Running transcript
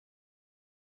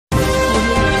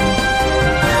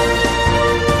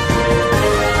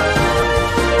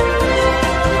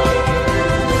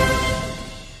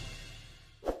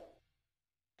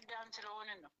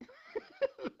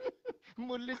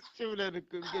ሙልጭ ብለን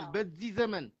እኮ እንግዲህ በዚህ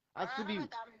ዘመን አስቢው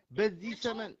በዚህ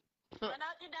ዘመን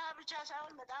መናቂዳ ብቻ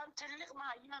ሳይሆን በጣም ትልቅ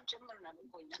ማህይማም ጭምር ነው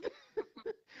እንቆኛ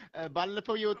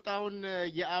ባለፈው የወጣውን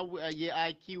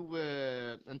የአይኪው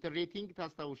እንትን ሬቲንግ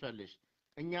ታስታውሻለሽ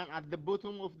እኛን at the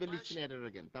bottom of the list ነው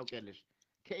ያደረገን ታውቂያለሽ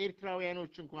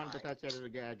ከኤርትራውያኖች እንኳን በታች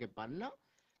ያደረገ ያገባና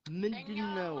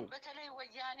ምንድነው በተለይ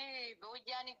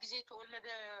በወያኔ ጊዜ ተወለደ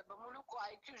በሙሉ እኮ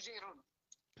አይኪው ዜሮ ነው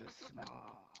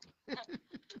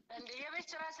እንዴ የቤት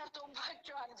ስራ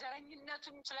ሰርተውባቸዋል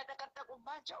ዘረኝነቱን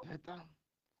ስለተቀጠቁባቸው በጣም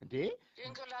እንዴ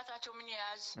እንቅላታቸው ምን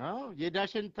ያዝ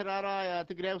የዳሸን ተራራ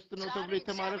ትግራይ ውስጥ ነው ተብሎ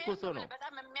የተማረከ ሰው ነው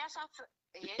በጣም የሚያሳፍር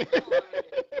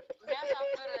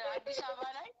አዲስ አበባ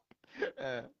ላይ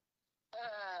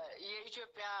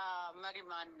የኢትዮጵያ መሪ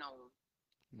ማን ነው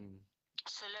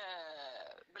ስለ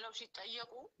ብለው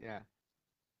ሲጠየቁ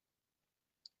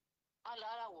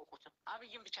አላወቁትም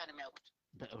አብይም ብቻ ነው የሚያውቁት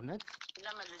በእውነት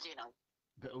ለመልዜ ነው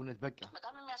በእውነት በቃ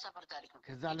በጣም የሚያሳፍር ታሪክ ነው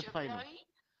ከዛ ልፋይ ነው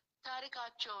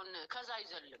ታሪካቸውን ከዛ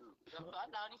አይዘልም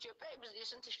ገባል አሁን ኢትዮጵያ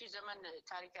የስንት ሺህ ዘመን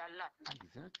ታሪክ ያላት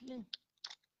exactly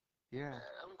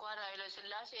እንኳን ኃይለ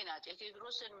ሥላሴ ናት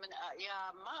የቴዎድሮስን ምን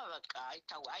ያማ በቃ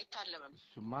አይታለምም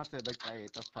ሱማተ በቃ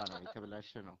የጠፋ ነው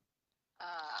የተበላሸ ነው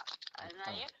እና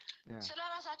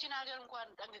ስለራሳችን ሀገር እንኳን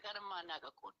ጠንቅቀን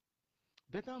ማናቀቁን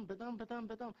በጣም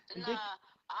እንደ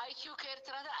አይኪው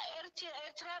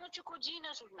ከኤርትራኖች እኮ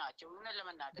ጂነሶች ናቸው እነ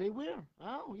ለመናገር they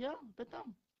were በጣም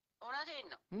እውነቴን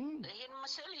ነው ይሄን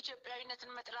መስል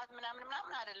ኢትዮጵያዊነትን መጥላት ምናምን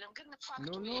አይደለም ግን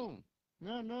ፋክቱ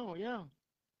ነው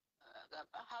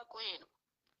ሀቁ ነው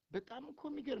በጣም እኮ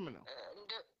የሚገርም ነው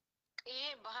እንደ ይሄ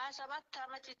በ27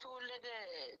 አመት የተወለደ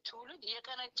ትውልድ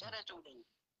የቀነጨረ ትውልድ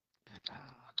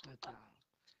በጣም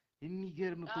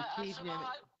የሚገርም እኮ ኬዝ ነው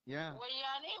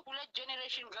ወያኔ ሁለት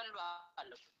ጄኔሬሽን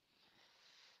ገሏል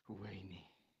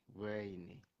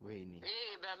ወይኔ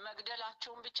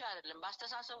በመግደላቸውን ብቻ አይደለም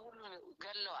ባስተሳሰብ ሁሉ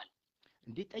ገለዋል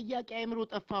እንዴ ጠያቂ አይምሮ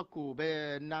ጠፋኩ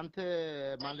በእናንተ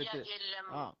ማለት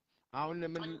አሁን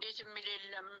ምን እንዴት የሚል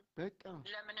የለም በቃ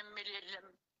ለምን የሚል የለም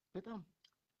በጣም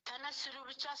ተነስሉ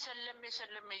ብቻ ሰለም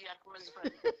እያልኩ መዝፈን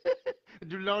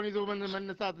ዱላውን ይዞ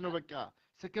መነሳት ነው በቃ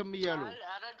ስክም እያሉ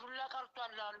አረ ዱላ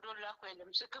ቀርቷል አንዶላ እኮ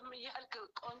የለም ስክም እያልክ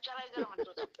ቆንጨራ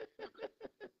ይገርምቶታ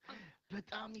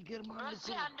በጣም ይገርማል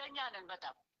እኮ አንደኛ ነን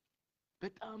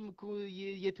በጣም እኮ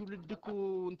የትውልድ እኮ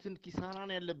እንትን ኪሳራ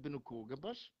ነው ያለብን እኮ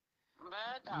ገባሽ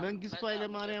በጣም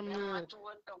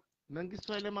መንግስቱ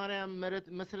ኃይለማርያም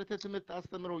መሰረተ ትምህርት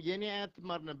አስተምረው የኔ አያት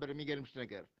ማር ነበር የሚገርምሽ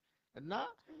ነገር እና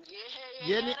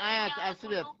የኔ አያት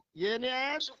አስበህ የኔ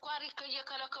አያት ስኳር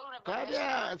እየከለከሉ ነበር ታዲያ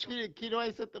ኪሎ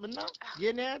አይሰጥምና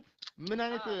የኔ አያት ምን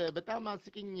አይነት በጣም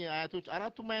አስቂኝ አያቶች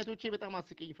አራቱም አያቶቼ በጣም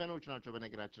አስቂኝ ፈኖች ናቸው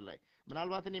በነገራችን ላይ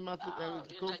ምናልባት እኔ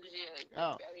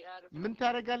ምን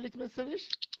ታረጋለች መሰለሽ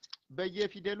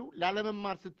በየፊደሉ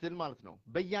ላለመማር ስትል ማለት ነው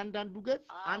በእያንዳንዱ ገጽ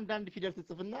አንዳንድ ፊደል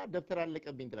ትጽፍና ደብተር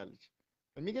አለቀብኝ ትላለች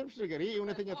የሚገርምሽ ነገር ይሄ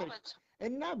እውነተኛ ታሪክ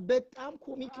እና በጣም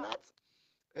ኮሚክ ናት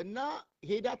እና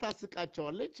ሄዳ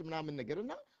ታስቃቸዋለች ምናምን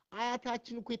ነገርና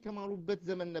አያታችን እኮ የተማሩበት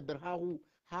ዘመን ነበር ሃሁ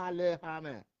ሃለ ሃመ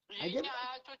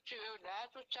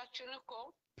አያቶቻችን እኮ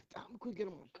በጣም እኮ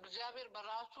ይገርማል እግዚአብሔር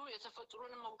በራሱ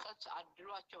የተፈጥሮንም ዕውቀት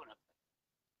አድሏቸው ነበር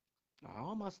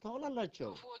ማስተዋል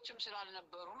አላቸው ክፉዎችም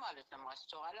ስላልነበሩ ማለት ነው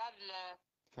ማስተዋል አለ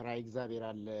ፈራህ እግዚአብሔር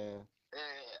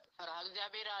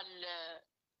አለ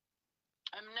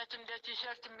እምነት እንደ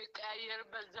ቲሸርት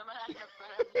የሚቀያየርበት ዘመን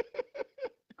አልነበረም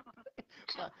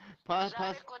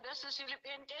ደስ ሲል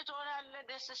ጴንጤ ትሆናለህ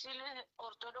ደስ ሲል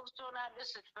ኦርቶዶክስ ትሆናለህ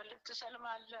ስትፈልግ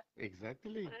ትሰልማለህ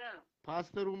ኤግዛክትሊ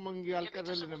ፓስተሩ መንግስት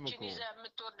አልቀረልንም እኮ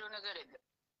የምትወደው ነገር የለም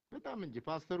በጣም እንጂ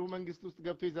ፓስተሩ መንግስት ውስጥ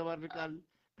ገብቶ ይዘባርቃል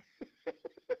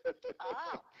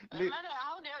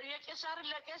አሁን የቄሳርን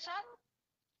ለቄሳር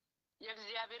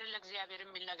የእግዚአብሔር ለእግዚአብሔር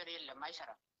የሚል ነገር የለም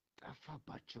አይሰራም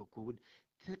ጠፋባቸው እኮ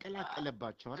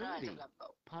ተቀላቀለባቸው አይደል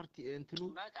ፓርቲ እንትኑ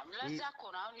በጣም ለዛ እኮ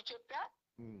ነው አሁን ኢትዮጵያ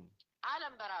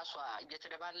ዓለም በራሷ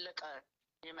እየተደባለቀ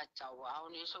የመጣው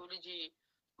አሁን የሰው ልጅ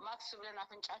ማክስ ብለን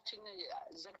አፍንጫችን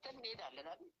ዘግተን እንሄዳለን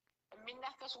አይደል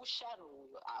የሚናከስ ውሻ ነው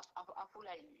አፉ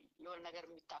ላይ የሆነ ነገር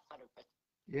የሚታፈርበት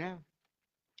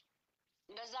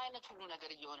እንደዛ አይነት ሁሉ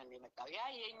ነገር እየሆነ ነው የመጣው ያ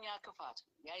የኛ ክፋት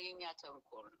ያ የኛ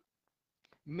ተንኮል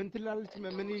ምን ትላለች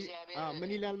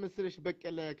ምን ይላል መሰለሽ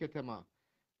በቀለ ከተማ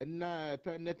እና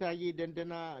ነታዬ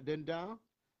ደንዳ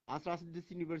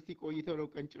 16 ዩኒቨርሲቲ ቆይተው ነው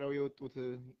ቀንጭራው የወጡት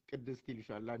ቅድስት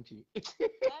ይልሻል አንቺ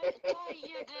ታዬ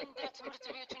ደንዳ ትምህርት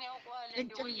ቤቱን ያውቀዋል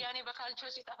ወያኔ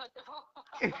በካልቾ ሲጣፈጥፈው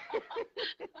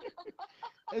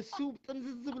እሱ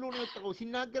ጥንዝዝ ብሎ ነው የወጣው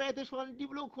ሲናገር አይተሽዋል እንዲህ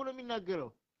ብሎ እኮ ነው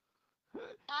የሚናገረው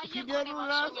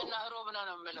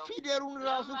ፊደሉን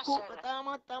ራሱ እኮ በጣም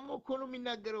አጣሞ እኮ ነው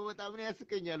የሚናገረው በጣም ነው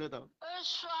ያስቀኛል በጣም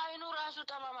እሱ አይኑ ራሱ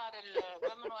ጠማማ አይደለ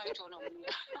በምን አይቶ ነው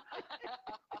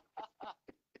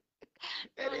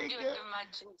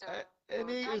እኔ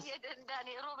እንደኔ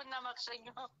ሮብና ማክሰኞ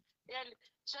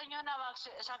ሰኞና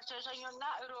ሰኞና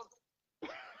ሮብ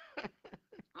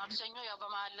ማክሰኞ ያው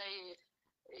በመሃል ላይ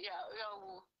ያው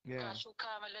ካሹካ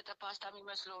መለጠ ፓስታ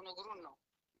የሚመስለው ነገሩን ነው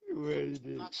ወይኔ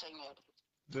ማክሰኞ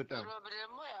በጣም ሮብ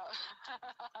ደግሞ ያው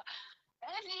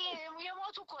እኔ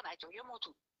የሞቱ እኮ ናቸው የሞቱ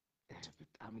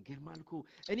በጣም ይገርማል እኮ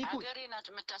እኔ እኮ አገሬ ናት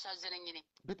የምታሳዝነኝ እኔ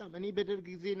በጣም እኔ በደርግ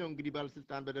ጊዜ ነው እንግዲህ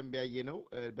ባለስልጣን በደንብ ያየ ነው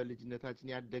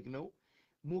በልጅነታችን ያደግነው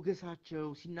ሞገሳቸው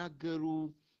ሲናገሩ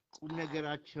ቁም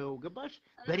ነገራቸው ገባሽ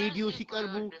በሬዲዮ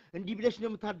ሲቀርቡ እንዲህ ብለሽ ነው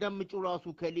የምታዳምጪው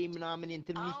ራሱ ከሌ ምናምን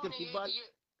እንትን ሚኒስትር ሲባል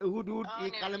እሁድ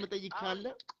የቃለ መጠይቅ ካለ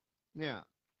ያ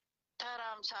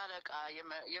ተራም ሳለቃ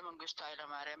የመንግስቱ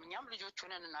ኃይለማርያም እኛም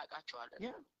ልጆቹን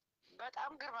እናቃቸዋለን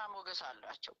በጣም ግርማ ሞገስ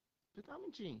አላቸው በጣም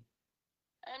እንጂ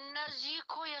እነዚህ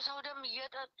እኮ የሰው ደም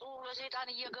እየጠጡ ለሰይጣን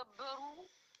እየገበሩ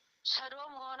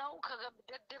ሰዶም ሆነው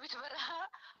ከደደቢት በረሃ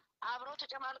አብረው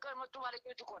ተጨማልቀው የመጡ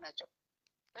ባለጌዎች እኮ ናቸው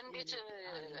እንዴት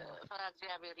ፈራ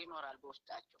እግዚአብሔር ይኖራል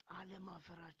በውስጣቸው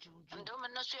አለማፈራቸው እንጂ እንደውም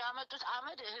እነሱ ያመጡት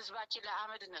አመድ ህዝባችን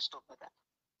ለአመድ ነስቶበታል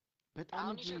በጣም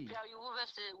እንጂ ኢትዮጵያዊ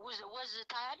ውበት ወዝ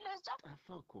ታያለ እዛ ጠፋ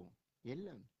እኮ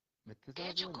የለም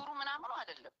መተዛዘን ችግሩ ምናምን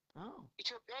አይደለም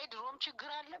ኢትዮጵያዊ ድሮም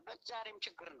ችግር አለበት ዛሬም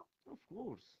ችግር ነው ኦፍ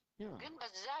ኮርስ ግን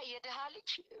በዛ የደሃ ልጅ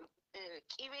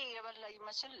ቂቤ የበላ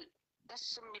ይመስል ደስ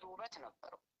የሚል ውበት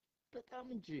ነበረው በጣም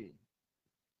እንጂ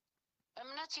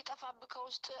እምነት ሲጠፋብህ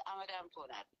ውስጥ አመዳም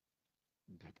ትሆናለህ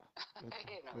በጣም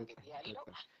ነው እንግዲህ ያለው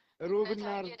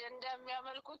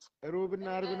ሮብና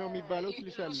አርብ ነው የሚባለው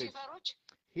ትልሻለች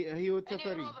ህይወት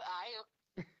ተፈሪ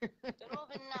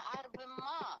ሮብና አርብማ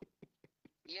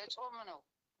የጾም ነው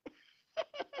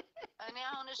እኔ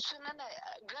አሁን እሱን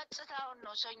ገጽታውን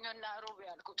ነው ሰኞና ሮብ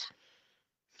ያልኩት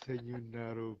ሰኞና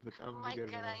ሮብ በጣም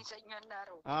ይገርማል ሰኞና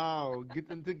ሮብ አዎ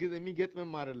ግጥም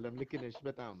የሚገጥምም አይደለም ልክ ነሽ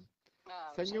በጣም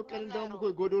ሰኞ ቀን እንደውም እኮ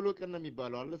ጎዶሎ ቀን ነው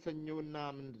የሚባለው አለ ሰኞና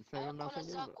ሰኞና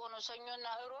ሰኞና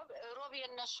ሮብ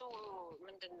የነሱ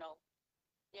ምንድነው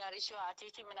ያሪሲው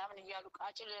አቴቲ ምናምን ይያሉ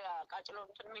ቃጭለው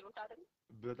እንትን የሚሉት አይደል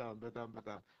በጣም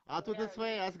አቶ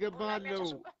ተስፋዬ አስገባለሁ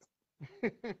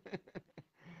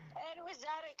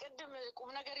ዛሬ ቅድም ቁም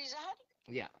ነገር ይዛሃል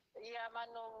ያ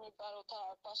ማነው የሚባለው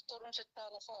ፓስተሩን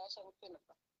ስታነሳ ሰምቼ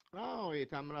ነበር አዎ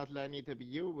የታምራት ላኔ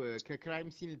ተብየው ከክራይም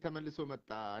ሲን ተመልሶ መጣ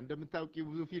እንደምታውቂው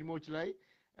ብዙ ፊልሞች ላይ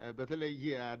በተለይ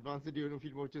አድቫንስድ የሆኑ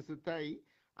ፊልሞች ስታይ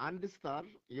አንድ ስታር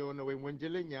የሆነ ወይም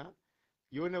ወንጀለኛ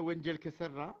የሆነ ወንጀል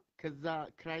ከሰራ ከዛ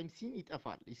ክራይም ሲን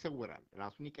ይጠፋል ይሰወራል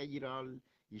ራሱን ይቀይራል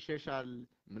ይሸሻል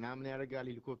ምናምን ያደርጋል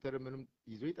ሄሊኮፕተር ምንም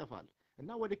ይዞ ይጠፋል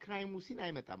እና ወደ ክራይሙ ሲን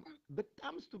አይመጣም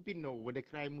በጣም ስቱፒድ ነው ወደ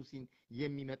ክራይሙ ሲን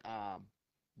የሚመጣ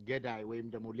ገዳይ ወይም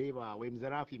ደግሞ ሌባ ወይም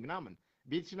ዘራፊ ምናምን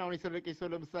ቤትሽን አሁን የሰረቀች ሰው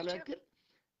ለምሳሌ ያክል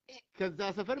ከዛ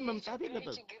ሰፈር መምጣት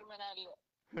የለበትም ችግር ምን አለ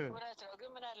ወራት ነው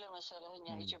ግን ምን አለ መሰለህ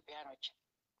እኛ ኢትዮጵያኖች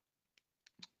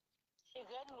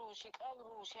ሲገሉ ሲቀብሩ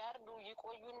ሲያርዱ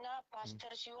ይቆዩና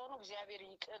ፓስተር ሲሆኑ እግዚአብሔር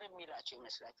ይቅር የሚላቸው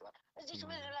ይመስላችኋል እዚህ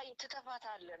ምድር ላይ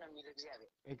ትተፋታለህ ነው የሚል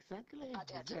እግዚአብሔር ኤግዛክትሊ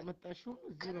ያመጣሽው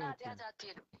እዚህ ነው ኃጢአት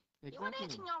አትሄድም የሆነ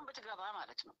የትኛውን ብትገባ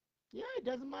ማለት ነው it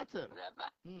doesn't matter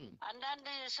አንዳንድ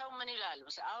ሰው ምን ይላል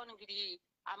አሁን እንግዲህ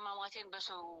አማማቴን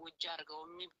በሰው እጅ አድርገው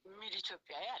የሚል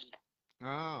ኢትዮጵያዊ አለ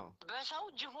በሰው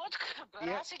እጅ ሞት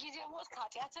በራስ ጊዜ ሞት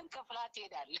ኃጢአትን ከፍላት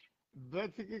ትሄዳለህ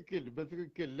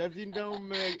በትክክል ለዚህ እንደውም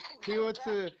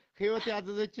ህይወት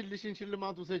ያዘዘችልሽን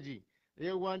ሽልማቱ ሰጂ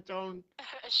የዋንጫውን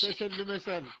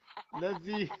ተሸልመሻል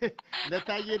ለዚህ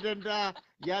ለታየ ደንዳ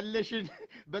ያለሽን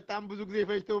በጣም ብዙ ጊዜ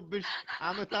ፈጅቶብሽ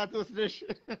አመታት ወስደሽ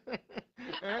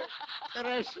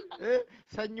ጥረሽ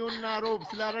ሰኞና ሮብ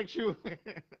ስላረግሽው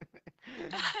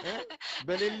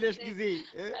በሌለሽ ጊዜ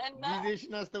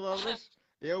ጊዜሽን አስተባብረሽ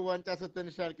ይኸው ዋንጫ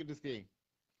ሰተንሻል ቅድስቴ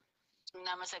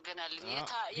እናመሰግናለን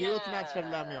ህይወት ናት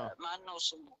ሸላሚዋ ማነው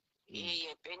ስሙ ይሄ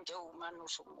የጴንጤው ማነው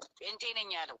ስሙ ጴንጤ ነኝ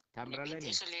ያለው ታምራለኝ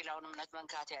ስለሌላውን እምነት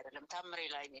መንካት አይደለም ታምሬ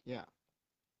ላይ ነኝ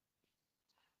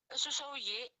እሱ ሰውዬ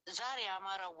ዛሬ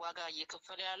አማራው ዋጋ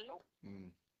እየከፈለ ያለው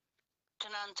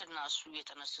ትናንትና እሱ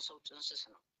የተነሰሰው ጥንስስ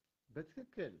ነው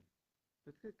በትክክል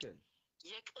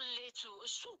የቅሌቱ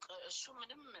እሱ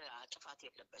ምንም ጥፋት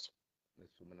የለበትም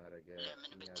እሱ ምን አረገ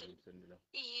ለምን ብትል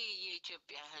ይሄ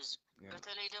የኢትዮጵያ ህዝብ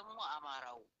በተለይ ደግሞ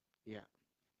አማራው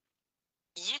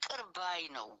ይቅር ባይ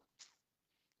ነው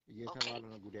እየተባለ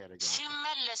ነው ጉዳይ ያደረገ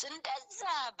ሲመለስ እንደዛ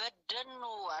በደኖ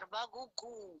አርባ ጉጉ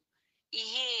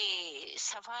ይሄ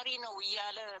ሰፋሪ ነው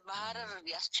እያለ ባህረር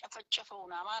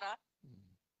ያስጨፈጨፈውን አማራ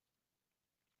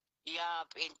ያ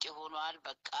ጴንጤ ሆኗል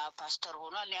በቃ ፓስተር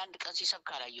ሆኗል አንድ ቀን ሲሰብክ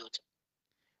አላየሁትም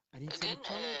ግን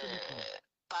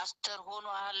ፓስተር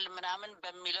ሆኗል ምናምን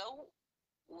በሚለው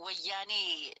ወያኔ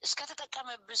እስከ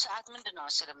ተጠቀመብህ ሰዓት ምንድነው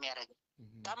መሰለህ የሚያደርገው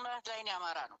ታምራት ላይ ነው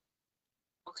አማራ ነው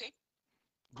ኦኬ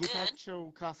ጌታቸው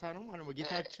ካሳ ነው ማለት ነው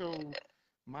ጌታቸው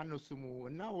ማን ነው ስሙ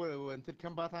እና እንትን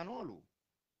ከምባታ ነው አሉ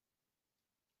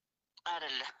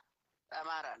አይደለ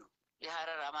አማራ ነው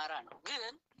የሐረር አማራ ነው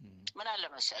ግን ምን አለ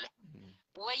መሰለህ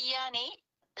ወያኔ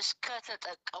እስከ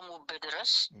ተጠቀሙበት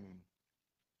ድረስ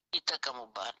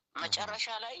ይጠቀሙባል መጨረሻ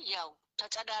ላይ ያው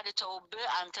ተጸዳድተውብህ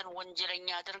አንተን ወንጀለኛ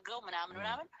አድርገው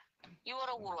ምናምን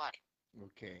ይወረውሩሃል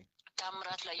ኦኬ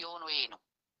ታምራት ላይ የሆነው ይሄ ነው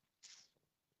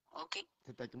ኦኬ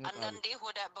አንዳንዴ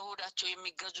በሆዳቸው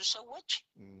የሚገዙ ሰዎች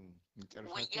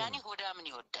ወያኔ ሆዳምን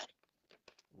ይወዳል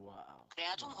ዋው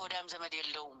ምክንያቱም ሆዳም ዘመድ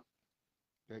የለውም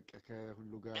በቃ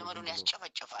ከሁሉ ጋር ዘመዱን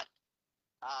ያስጨፈጭፋል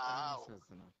አዎ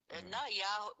እና ያ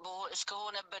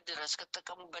እስከሆነበት ድረስ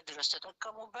ከተጠቀሙበት ድረስ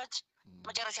ተጠቀሙበት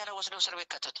መጨረሻ ላይ ወስደው እስር ቤት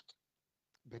ከተቱት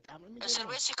በጣም ነው እስር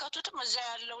ቤት ሲከቱትም እዛ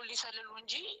ያለው ሊሰልሉ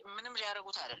እንጂ ምንም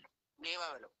ሊያደርጉት አይደለም ሌባ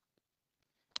ብለው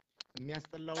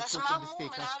የሚያስጠላው ቅድስቴ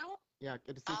ያ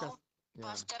ቅድስቴ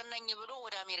ፓስተር ነኝ ብሎ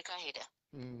ወደ አሜሪካ ሄደ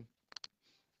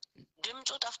ድምፁ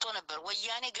ጠፍቶ ነበር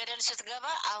ወያኔ ገደል ስትገባ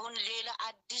አሁን ሌላ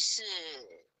አዲስ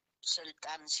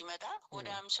ስልጣን ሲመጣ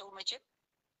ወዳም ሰው መቼም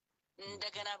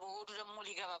እንደገና በሆዱ ደግሞ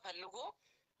ሊገባ ፈልጎ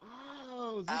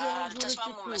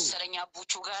ተስማሙ መሰለኝ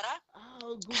አቡቹ ጋራ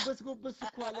ጎበስ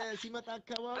እኮ አለ ሲመጣ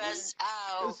አካባቢ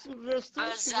እሱ ረስቶ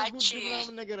ጉድ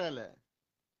ምናምን ነገር አለ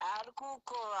አልኩ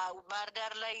እኮ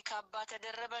ባህርዳር ላይ ካባ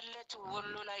ተደረበለት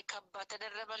ወሎ ላይ ካባ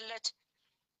ተደረበለት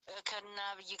ከና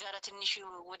አብይ ጋር ትንሽ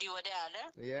ወዲ አለ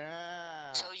ያ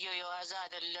ሰውየው የዋዛ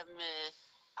አይደለም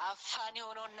አፋን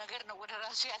የሆነውን ነገር ነው ወደ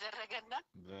ራሱ ያደረገና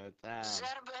በጣም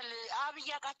ዘርበል አብይ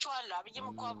ያቃቸዋል አብይም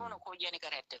እኮ አብሮ ነው ወያኔ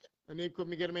ጋር ያደገ እኔ እኮ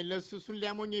የሚገርመኝ ለሱ እሱን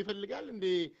ሊያሞኘው ይፈልጋል እንዴ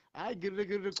አይ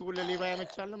ግርግር እኮ ለሌባ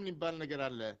ያመቻል ምን ይባል ነገር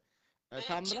አለ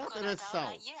ታምራት ረሳው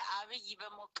አብይ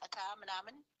በሞቀታ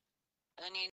ምናምን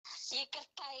እኔ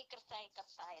ይቅርታ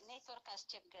ኔትወርክ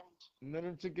አስቸገረኝ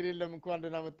ምንም ችግር የለም እንኳን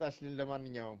ደህና መጣሽልን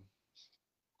ለማንኛውም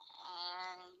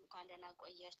እንኳን ደህና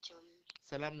ቆያችሁ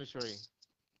ሰላም ነሽ ወይ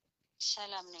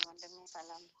ሰላም ነኝ ወንድሜ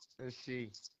ሰላም እሺ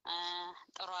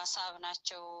ጥሩ ሐሳብ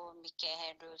ናቸው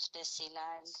የሚካሄዱት ደስ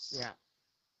ይላል ያ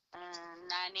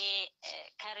እና እኔ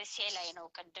ከርሴ ላይ ነው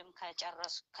ቅድም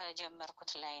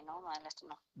ከጀመርኩት ላይ ነው ማለት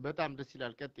ነው በጣም ደስ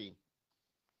ይላል ቀጥይ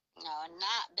እና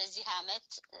በዚህ አመት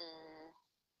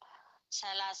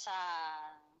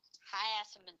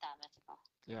 28 አመት ነው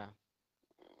ያ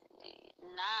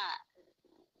እና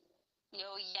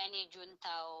የወያኔ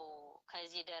ጁንታው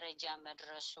ከዚህ ደረጃ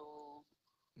መድረሱ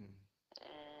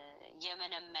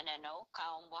የመነመነ ነው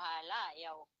ካሁን በኋላ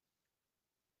ያው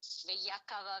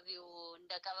በየአካባቢው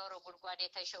እንደ ቀበሮ ጉድጓድ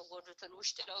የተሸጎዱትን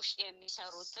ውስጥ ለውስጥ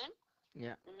የሚሰሩትን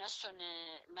እነሱን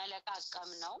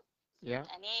መለቃቀም ነው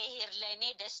እኔ ይሄር ለኔ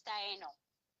ደስታዬ ነው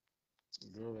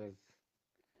ጎበዝ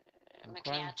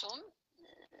ምክንያቱም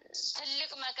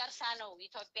ትልቅ መቀርሳ ነው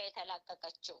ኢትዮጵያ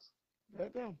የተላቀቀችው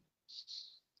በጣም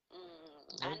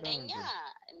አንደኛ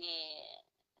እኔ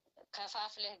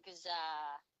ከፋፍለህ ግዛ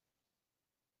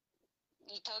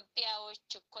ኢትዮጵያዎች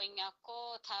እኮኛ እኮ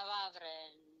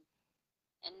ተባብረን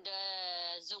እንደ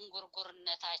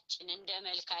ዝንጉርጉርነታችን እንደ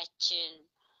መልካችን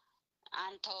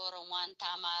አንተ ኦሮሞ አንተ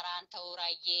አማራ አንተ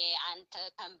ውራዬ አንተ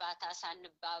ከምባታ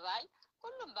ሳንባባል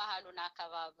ሁሉም ባህሉን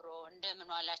አከባብሮ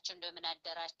እንደምን ዋላችሁ እንደምን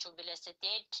አደራችሁ ብለህ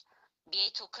ስትሄድ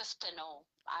ቤቱ ክፍት ነው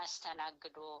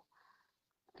አስተናግዶ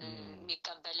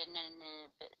የሚቀበልንን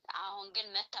አሁን ግን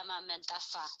መተማመን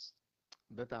ጠፋ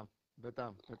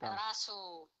በጣም ራሱ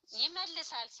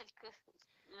ይመልሳል ስልክህ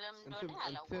ለምን እንደሆነ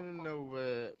አላውቅም ነው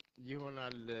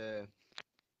ይሆናል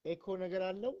ኤኮ ነገር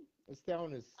አለው እስቲ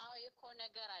አሁንስ አዎ ኤኮ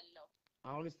ነገር አለው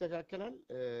አሁን ይስተካከላል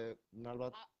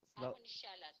ምናልባት አሁን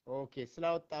ይሻላል ኦኬ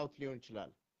ስላወጣሁት ሊሆን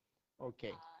ይችላል ኦኬ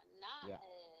እና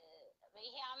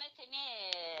ይሄ አመት እኔ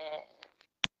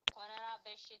ኮሮና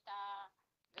በሽታ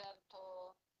ገብቶ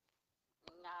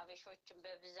እና በሾችን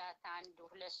በብዛት 1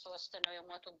 2 3 ነው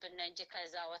የሞቱብን እንጂ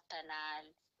ከዛ ወተናል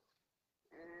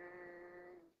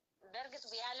በርግጥ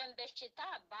የዓለም በሽታ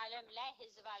በዓለም ላይ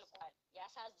ህዝብ አልቋል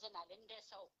ያሳዝናል እንደ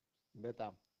ሰው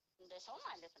በጣም እንደ ሰው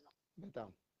ማለት ነው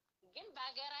በጣም ግን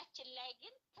በአገራችን ላይ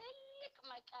ግን ትልቅ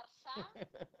መቀርሳ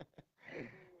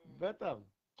በጣም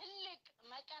ትልቅ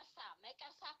መቀርሳ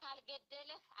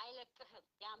ካልገደለህ አይለቅህም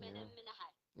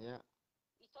ያመነምንሃል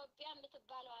ኢትዮጵያ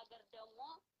የምትባለው ሀገር ደግሞ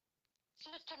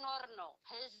ስትኖር ነው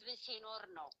ህዝብ ሲኖር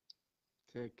ነው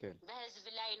ትክክል በህዝብ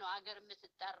ላይ ነው ሀገር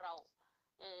የምትጠራው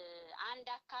አንድ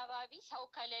አካባቢ ሰው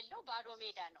ከሌለው ባዶ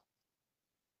ሜዳ ነው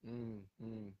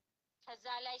ከዛ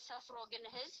ላይ ሰፍሮ ግን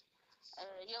ህዝብ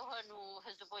የሆኑ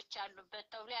ህዝቦች ያሉበት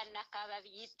ተብሎ ያን አካባቢ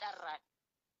ይጠራል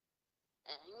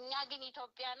እኛ ግን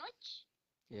ኢትዮጵያኖች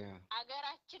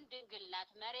አገራችን ድንግል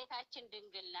ናት መሬታችን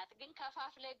ድንግል ናት ግን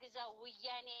ከፋፍለ ግዛው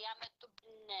ወያኔ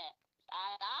ያመጡብን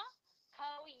ጣጣ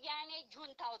ከወያኔ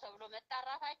ጁንታው ተብሎ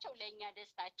መጣራታቸው ለኛ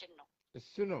ደስታችን ነው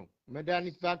እሱ ነው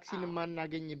መድኃኒት ቫክሲን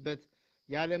ማናገኝበት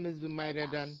ያለም ህዝብ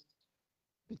ማይረዳን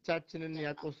ብቻችንን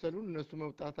ያቆሰሉን እነሱ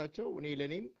መውጣታቸው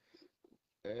ለኔም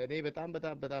እኔ በጣም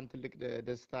ትልቅ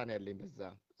ደስታ ነው ያለኝ በዛ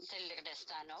ትልቅ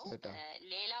ደስታ ነው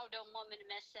ሌላው ደግሞ ምን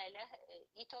መሰለህ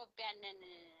ኢትዮጵያንን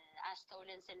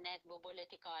አስተውለን ስናየት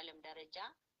በፖለቲካው ዓለም ደረጃ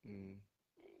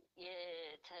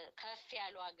ከፍ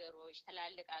ያሉ ሀገሮች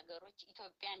ትላልቅ ሀገሮች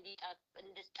ኢትዮጵያ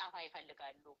እንድትጣፋ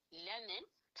ይፈልጋሉ ለምን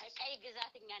ከቀይ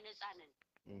ግዛትኛ ነፃ ነን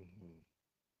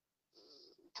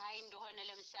ታይ እንደሆነ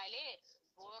ለምሳሌ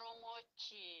ኦሮሞዎች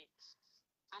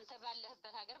አንተ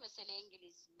ባለህበት ሀገር መሰለኝ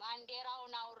እንግሊዝ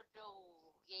ባንዲራውን አውርደው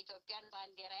የኢትዮጵያን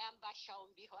ባንዲራ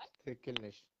ያምባሻውን ቢሆን ትክክል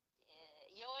ነሽ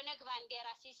የወነግ ባንዲራ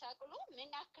ሲሰቅሉ ምን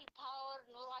ያክል ፓወር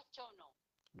ኖሯቸው ነው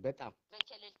በጣም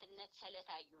በቸልተኝነት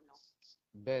ስለታዩ ነው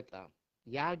በጣም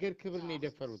የሀገር ክብር ነው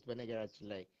የደፈሩት በነገራችን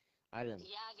ላይ ዓለም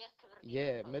የሀገር ክብር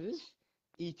የምልሽ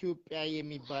ኢትዮጵያ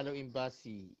የሚባለው ኤምባሲ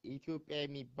ኢትዮጵያ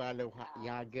የሚባለው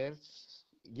የሀገር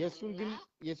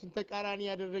የሱን ተቃራኒ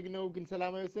ያደረግነው ግን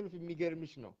ሰላማዊ ሰልፍ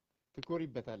የሚገርምሽ ነው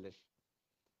ትኮሪበታለሽ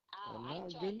እና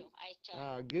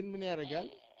ግን ምን ያደርጋል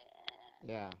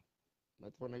ያ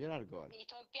መጥፎ ነገር አድርገዋል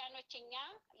ኢትዮጵያኖችኛ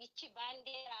ይቺ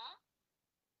ባንዲራ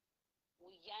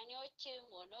ወያኔዎችም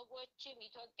ወነጎችም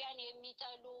ኢትዮጵያን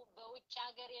የሚጠሉ በውጭ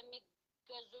ሀገር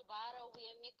የሚገዙ ባረው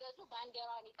የሚገዙ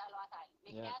ባንዲራዋን ይጠሏታል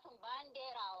ምክንያቱም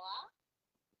ባንዲራዋ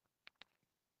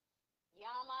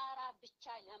ያማራ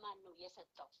ብቻ ለማን ነው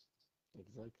የሰጠው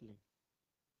ኤግዛክትሊ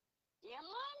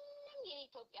የማንም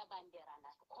የኢትዮጵያ ባንዲራ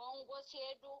ናት ኮንጎ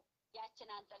ሲሄዱ ያችን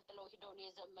አንጠልጥለው ሄደው ነው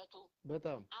የዘመቱ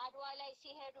በጣም አድዋ ላይ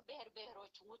ሲሄዱ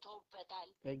ብሔሮች ሙተውበታል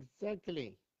ኤግዛክትሊ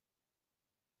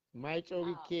ማይጨው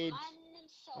ቢኬድ ማንም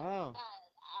ሰው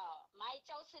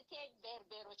ማይጨው ስትሄድ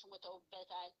ብሔሮች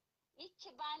ሙተውበታል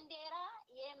ይቺ ባንዲራ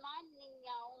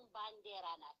የማንኛውም ባንዲራ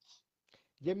ናት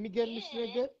የሚገርምሽ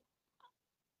ነገር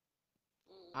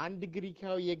አንድ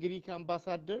ግሪካዊ የግሪክ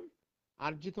አምባሳደር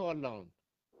አርጅተዋል አሁን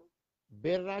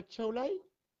በራቸው ላይ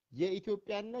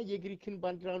የኢትዮጵያና የግሪክን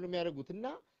ባንዲራ ነው የሚያደርጉትና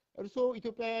እርሶ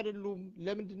ኢትዮጵያዊ አይደሉም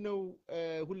ለምንድነው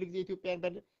ሁሉ ጊዜ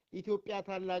ኢትዮጵያ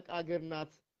ታላቅ አገር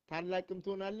ናት ታላቅም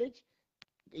ትሆናለች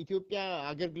ኢትዮጵያ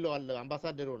አገልግለዋል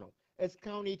አምባሳደሩ ነው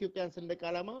እስካሁን የኢትዮጵያን ሰንደቅ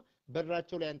ዓላማ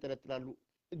በራቸው ላይ አንጠለጥላሉ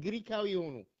ግሪካዊ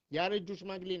ሆኑ ያረጁ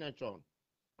ሽማግሌ ናቸው አሁን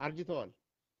አርጅተዋል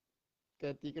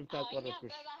ከጥቂት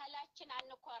አቋረጥኩሽ በባህላችን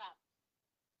አንኮራም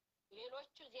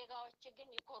ሌሎቹ ዜጋዎች ግን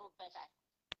ይኮሩበታል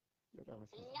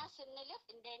እኛ ስንልፍ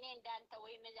እንደኔ እንዳንተ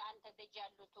ወይም አንተ ደጅ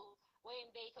ያሉት ወይም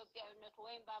በኢትዮጵያዊነት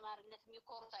ወይም በአማርነት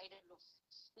የሚኮሩት አይደሉም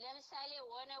ለምሳሌ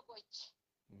ወነጎች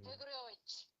ትግሬዎች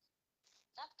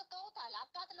ጠቅጥቀውታል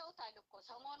አቃጥለውታል እኮ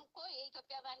ሰሞን እኮ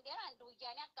የኢትዮጵያ ባንዲራ አንድ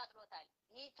ወያኔ አቃጥሎታል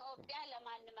ኢትዮጵያ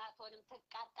ለማንም አትሆንም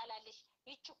ትቃጠላለሽ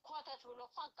ይች ኮተት ብሎ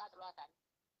እኮ አቃጥሏታል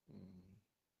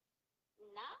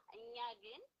እና እኛ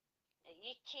ግን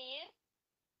ይቺር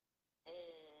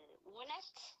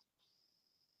ወነት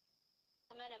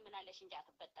ተመነምናለሽ እንጂ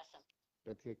አትበጠስም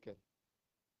በትክክል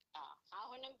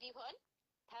አሁንም ቢሆን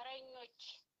ተረኞች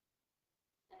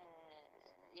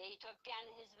የኢትዮጵያን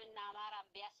ህዝብና አማራ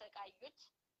ቢያሰቃዩት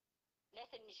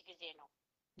ለትንሽ ጊዜ ነው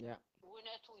ያ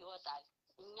ወነቱ ይወጣል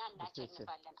እኛ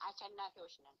እናቸንፋለን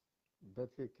አቸናፊዎች ነን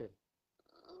በትክክል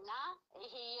እና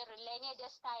ይሄ ለኔ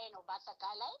ደስታዬ ነው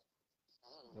በአጠቃላይ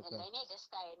ለኔ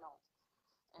ደስታዬ ነው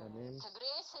ትግሬ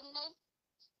ስንል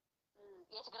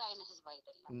የትግራይን ህዝብ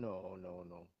አይደለም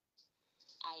ኖ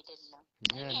አይደለም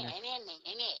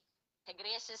እኔ ትግሬ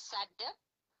ስሳደብ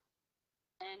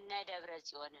እነ ደብረ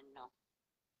ጽዮንን ነው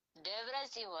ደብረ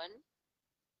ጽዮን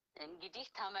እንግዲህ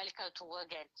ተመልከቱ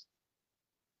ወገን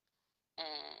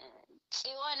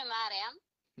ጽዮን ማርያም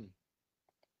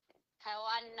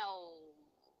ከዋናው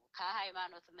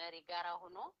ከሃይማኖት መሪ ጋር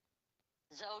ሆኖ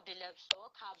ዘውድ ለብሶ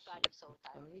ካባ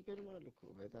ለብሰውታል ይገርማል እኮ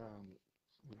በጣም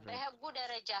በህጉ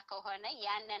ደረጃ ከሆነ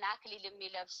ያንን አክሊል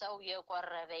የሚለብሰው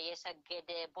የቆረበ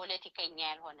የሰገደ ፖለቲከኛ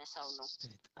ያልሆነ ሰው ነው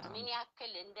ምን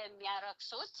ያክል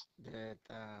እንደሚያረክሱት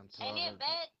በጣም እኔ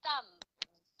በጣም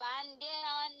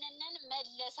ባንዲራዋንን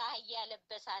መለሳ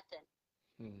ያለበሳትን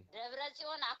ደብረ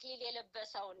ጽዮን አክሊል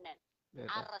የለበሰውን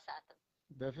አረሳትም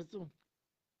በፍጹም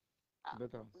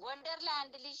በጣም ጎንደር ላይ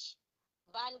አንድ ልጅ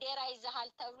ባንዲራ ይዘሃል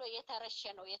ተብሎ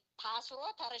የተረሸነው ታስሮ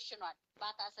ተረሽኗል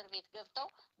ባታስር ቤት ገብተው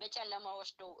በጨለማ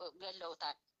ወስደው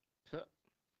ገለውታል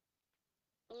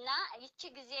እና ይቺ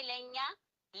ጊዜ ለኛ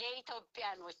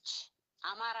ለኢትዮጵያኖች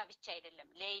አማራ ብቻ አይደለም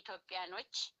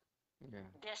ለኢትዮጵያኖች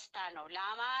ደስታ ነው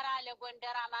ለአማራ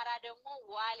ለጎንደር አማራ ደግሞ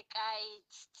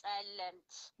ዋልቃይት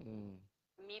ጸለምት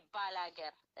የሚባል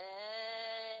ሀገር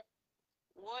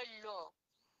ወሎ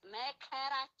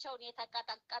መከራቸውን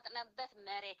የተቀጠቀጥነበት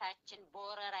መሬታችን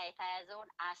በወረራ የተያዘውን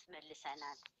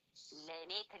አስመልሰናል።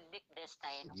 ለኔ ትልቅ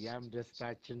ደስታዬ ነው። ያም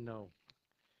ደስታችን ነው።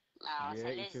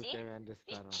 ስለዚህ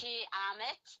እቺ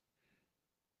አመት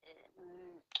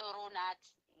ጥሩ ናት።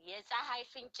 የፀሐይ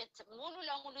ፍንጭት ሙሉ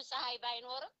ለሙሉ ፀሐይ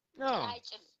ባይኖርም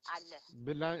ጭላጭል አለ።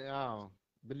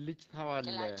 ብልጭታው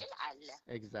አለ።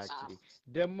 ኤግዛክትሊ።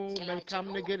 ደግሞ መልካም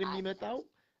ነገር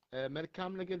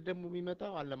ደግሞ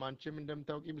የሚመጣው አለማንችም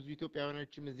እንደምታውቂ ብዙ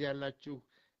ኢትዮጵያውያኖችም እዚህ ያላችሁ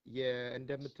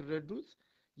እንደምትረዱት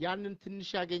ያንን ትንሽ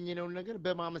ያገኘነው ነገር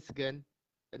በማመስገን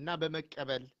እና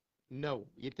በመቀበል ነው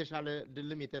የተሻለ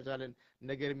ድልም የተሻለ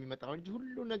ነገር የሚመጣው እንጂ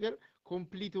ሁሉ ነገር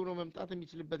ኮምፕሊት ሆኖ መምጣት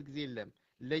የሚችልበት ጊዜ የለም።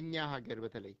 ለኛ ሀገር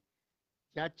በተለይ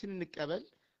ያችን እንቀበል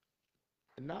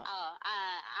እና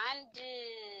አንድ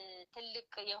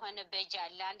ትልቅ የሆነ በጅ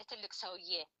አለ። አንድ ትልቅ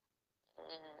ሰውዬ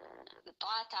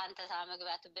ጧት አንተ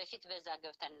ሳመግባት በፊት በዛ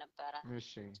ገብተን ነበር።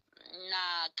 እሺ። እና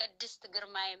ቅድስት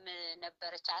ግርማይም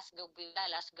ነበረች። አስገቡ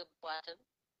ይላል አስገቧትም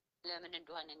ለምን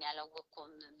እንደሆነ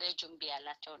ያላወቅኩም በጁምቢ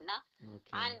ያላቸውና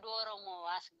አንድ ኦሮሞ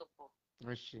አስገቡ።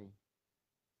 እሺ።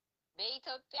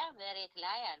 በኢትዮጵያ መሬት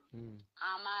ላይ አሉ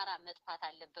አማራ መጥፋት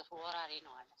አለበት ወራሪ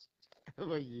ነው አለ።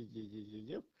 ወይዬ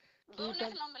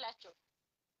በእውነት ነው የምላቸው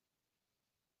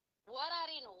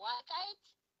ወራሪ ነው። ዋቃይት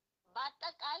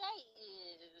በአጠቃላይ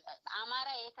አማራ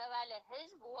የተባለ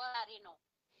ህዝብ ወራሪ ነው።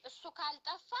 እሱ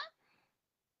ካልጠፋ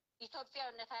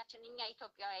ኢትዮጵያዊነታችን እኛ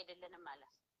ኢትዮጵያዊ አይደለንም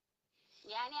ማለት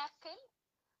ያኔ ያክል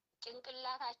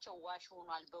ጭንቅላታቸው ዋሽ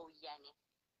ሆኗል በውያኔ።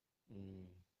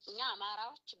 እኛ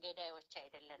አማራዎች ገዳዮች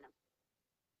አይደለንም።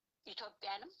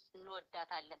 ኢትዮጵያንም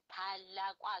እንወዳታለን።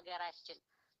 ታላቁ ሀገራችን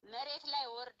መሬት ላይ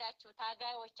ወርዳችሁ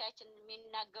ታጋዮቻችን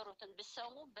የሚናገሩትን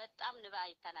ብሰሙ በጣም ንባ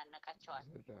ይተናነቃቸዋል።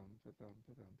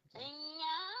 እኛ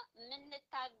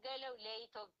የምንታገለው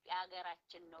ለኢትዮጵያ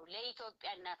ሀገራችን ነው፣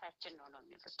 ለኢትዮጵያ እናታችን ነው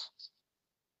የሚሉት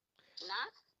እና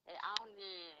አሁን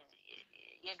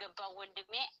የገባው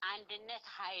ወንድሜ አንድነት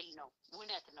ኃይል ነው።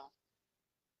 እውነት ነው።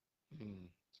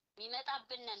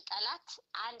 የሚመጣብንን ጠላት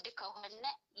አንድ ከሆነ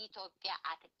ኢትዮጵያ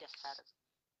አትደፈርም።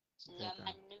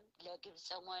 ለማንም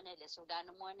ለግብጽም ሆነ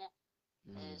ለሱዳንም ሆነ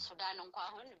ሱዳን እንኳን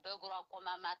አሁን በእግሯ ቆማ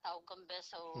ማታውቅም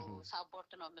በሰው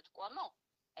ሳፖርት ነው የምትቆመው።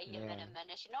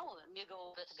 እየመነመነች ነው።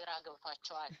 የሚገቡበት ግራ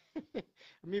ገብቷቸዋል።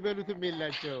 የሚበሉትም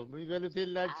የላቸው።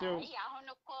 አሁን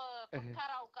እኮ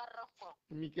ፍከራው ቀረ እኮ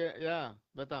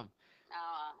በጣም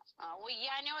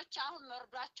ወያኔዎች አሁን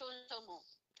መርዷቸውን ስሙ።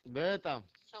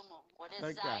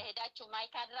 ወደዛ ሄዳችሁ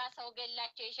ማይካድራ ሰው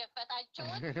ገላቸው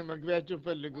የሸፈታቸውን መግቢያችሁን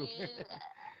ፈልጉ።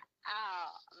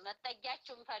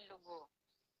 መጠጊያችሁን ፈልጉ።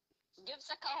 ግብጽ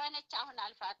ከሆነች አሁን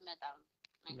አልፋት መጣም።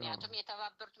 ምክንያቱም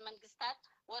የተባበሩት መንግስታት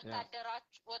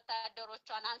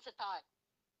ወታደሮቿን አንስተዋል።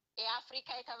 የአፍሪካ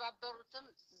የተባበሩትም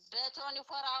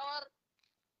በ24 አወር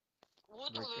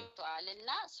ውጡ ብለዋልና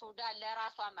ሱዳን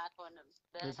ለራሷ ማትሆንም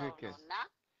በሰው ነውና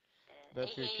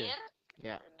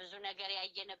ብዙ ነገር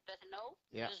ያየነበት ነው።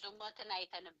 ብዙ ሞትን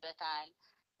አይተንበታል።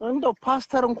 እንደው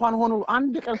ፓስተር እንኳን ሆኖ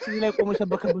አንድ ቀን እዚህ ላይ ቆሞ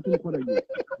የሰበከበት እኮ ነው።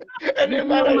 እኔ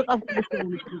ማለት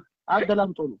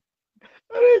አገላምጦ ነው።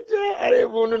 አሬ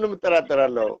ቡኑን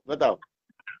ምጥራጠራለሁ በጣም።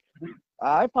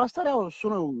 አይ ፓስተር ያው እሱ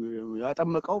ነው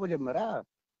ያጠመቀው። መጀመሪያ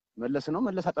መለስ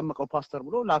አጠመቀው ፓስተር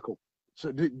ብሎ ላከው።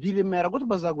 ዲል የሚያደርጉት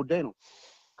በዛ ጉዳይ ነው።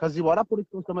 ከዚህ በኋላ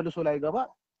ፖለቲካው ተመልሶ ላይ ገባ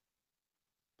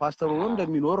ፓስተሩ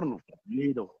እንደሚኖር ነው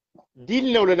የሄደው። ዲል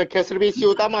ነው ለከስር ቤት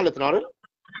ሲወጣ ማለት ነው አይደል?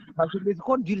 ከስር ቤት እኮ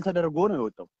ዲል ተደርጎ ነው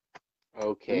የወጣው።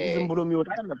 ኦኬ። ዝም ብሎ የሚወጣ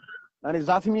አይደለም። እኔ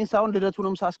ዛትሚን ሳውንድ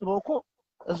ልደቱንም ሳስበው እኮ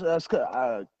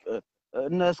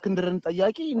እነ እስክንድርን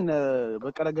ጠያቂ እነ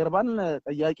በቀለ ገርባን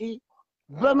ጠያቂ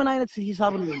በምን አይነት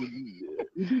ሂሳብ ነው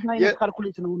እንዴት አይነት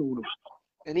ካልኩሌት ነው?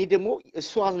 እኔ ደግሞ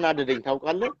እሱ አዝናደደኝ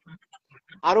ታውቃለህ።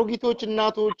 አሮጊቶች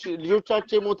እናቶች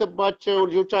ልጆቻቸው የሞተባቸው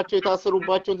ልጆቻቸው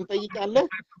የታሰሩባቸውን ትጠይቃለህ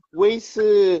ወይስ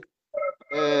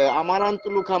አማራን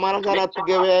ጥሉ ከአማራ ጋር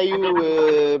አትገበያዩ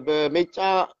በመጫ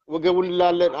ወገቡን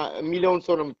ላለን የሚለውን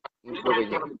ሰው ነው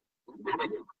የምትጎበኘው?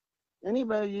 እኔ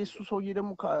በኢየሱ ሰውዬ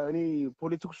ደግሞ እኔ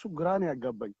ፖለቲክሱ ግራ ነው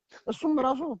ያጋባኝ። እሱም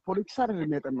ራሱ ፖለቲክስ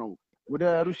አይደለም ያጠናው፣ ወደ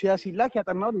ሩሲያ ሲላክ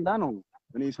ያጠናው ሌላ ነው።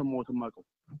 እኔ የሰማሁትም አውቀው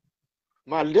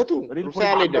ማልደቱ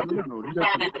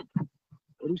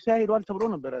ሩሲያ ሄዷል ተብሎ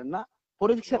ነበር እና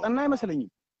ፖለቲክስ ያጠና አይመስለኝም።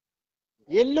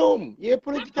 የለውም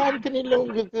የፖለቲካ እንትን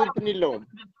የለውም።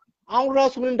 አሁን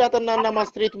ራሱ ምን እንዳጠናና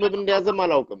ማስትሬቱ ምን እንደያዘም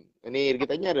አላውቅም። እኔ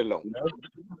እርግጠኛ አይደለሁም።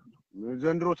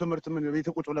 ዘንድሮ ትምህርት ምን ቤት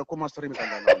ቁጭ ብለህ እኮ ማስተር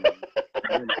ይመጣል።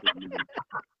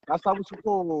 አስታውስ እኮ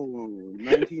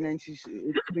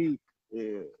 1993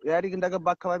 ኢህአዴግ እንደገባ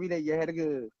አካባቢ ላይ የኢህአዴግ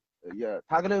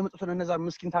ታግለው የመጡትን እነዛ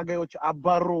ምስኪን ታጋዮች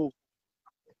አባሮ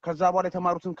ከዛ በኋላ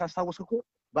የተማሩትን ካስታወስክ እኮ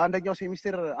በአንደኛው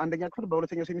ሴሚስተር አንደኛ ክፍል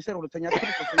በሁለተኛው ሴሚስተር ሁለተኛ ክፍል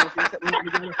ሶስተኛው ሴሚስተር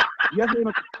የት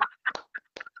ነው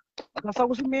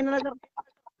አታስታውስም ይሄን ነገር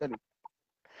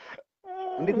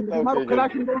እንዴት እንደተማሩ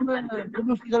ክላስ እንደውም ክፍል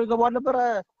ውስጥ ይገቡ አልነበረ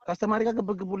ከአስተማሪ ጋር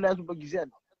ግብግቡ ላይ ያዙበት ጊዜ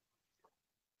አለ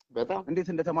በጣም እንዴት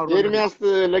እንደተማሩ የኤርሚያስ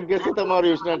ለገሰ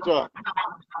ተማሪዎች ናቸው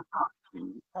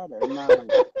እና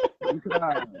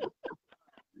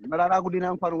መራራ ጉዲና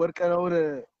እንኳን ወርቅ ነው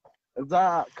እዛ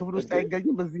ክፍል ውስጥ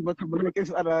አይገኝም በዚህ መቶ ብለቀስ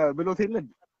ብሎት የለም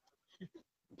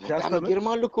በጣም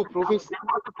ይገርማል እኮ ፕሮፌሰር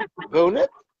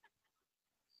በእውነት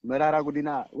መራራ ጉዲና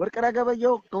ወርቅ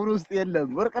ረገበየው ክፍል ውስጥ የለም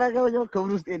ወርቅ ረገበየው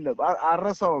ክፍል ውስጥ የለም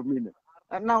አረሳው ሚል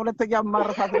እና ሁለተኛ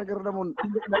ማረሳት ነገር ደግሞ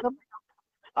ትልቅ ነገር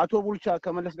አቶ ቡልቻ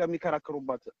ከመለስ ጋር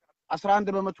የሚከራከሩባት 11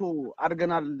 በመቶ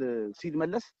አድገናል ሲል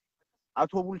መለስ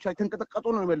አቶ ቡልቻ ተንቀጠቀጡ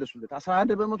ነው ይመለሱለት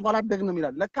 11 በመቶ አላደግንም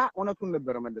ይላል ለካ እውነቱን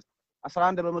ነበር መለስ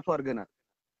 11 በመቶ አድገናል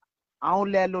አሁን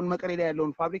ላይ ያለውን መቀሌ ላይ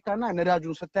ያለውን ፋብሪካና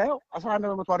ነዳጁን ስታየው 11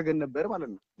 በመቶ አድገን ነበር ማለት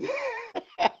ነው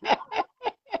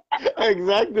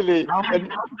ኤግዛክትሊ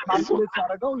ካልኩሌት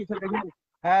አድርገው የተገኘው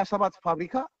 27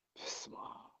 ፋብሪካ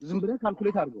ዝም ብለን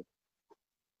ካልኩሌት አድርገው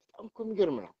በጣም እኮ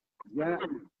የሚገርም ነው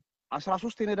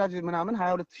 13 የነዳጅ ምናምን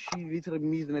 22000 ሊትር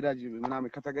የሚይዝ ነዳጅ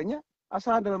ምናምን ከተገኘ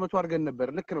 11 በመቶ አድርገን ነበር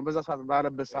ልክ ነው በዛ ሰዓት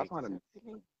ባለበት ሰዓት ማለት ነው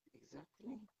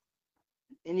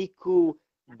እኒኩ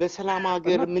በሰላም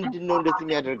ሀገር ምንድነው እንደዚህ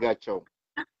የሚያደርጋቸው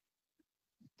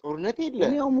ጦርነት የለ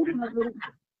እኔው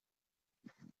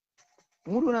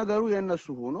ሙሉ ነገሩ የነሱ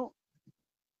ሆኖ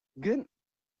ግን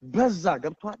በዛ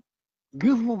ገብቷል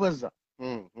ግፉ በዛ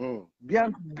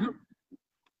ቢያንስ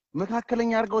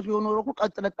መካከለኛ አርጋውት ቢሆን ኖሮ እኮ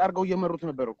ቀጥለጥ አርጋው እየመሩት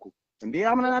ነበር እኮ እንዴ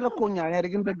አምነናል እኮ እኛ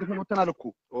ያድግን ደግፈን ወተናል እኮ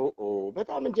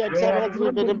በጣም እንጂ አዲስ አበባ ህዝብ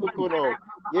በደንብ እኮ ነው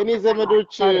የኔ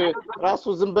ዘመዶች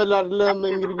ራሱ ዝምበል አይደለም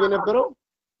የሚሉኝ የነበረው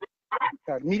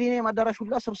ሚሊኒየም አዳራሽ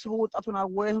ሁላ ሰብስበው ወጣቱን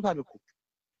አወያዩታል እኮ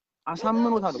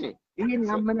አሳምኖታል እኮ ይሄን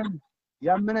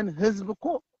ያመነን ህዝብ እኮ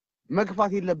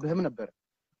መግፋት የለብህም ነበር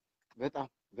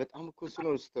በጣም እኮ እሱ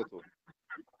ነው ስተቱ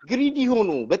ግሪዲ ሆኑ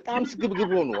በጣም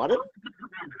ስግብግብ ሆኑ አይደል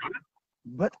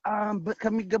በጣም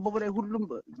ከሚገባው በላይ ሁሉም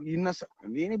ይነሳ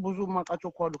እኔ ብዙ ማቃቸው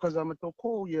እኮ አሉ ከዛ መተው እኮ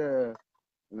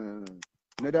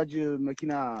የነዳጅ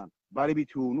መኪና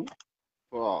ባለቤት ሆኑ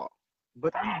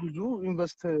በጣም ብዙ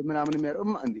ኢንቨስት ምናምን የሚያደርግ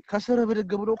እንዴ ከስር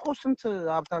ብድግ ብሎ እኮ ስንት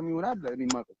ሀብታም ይሆናል እኔ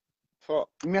ማቀው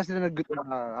የሚያስደነግጥ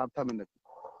ሀብታምነት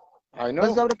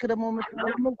በዛው ልክ ደግሞ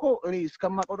እኮ እኔ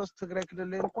እስከማቀው ድረስ ትግራይ ክልል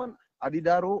ላይ እንኳን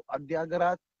አዲዳሮ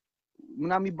አዲያገራት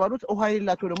ምናምን ይባሉት ውሃ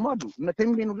የሌላቸው ደግሞ አሉ እነ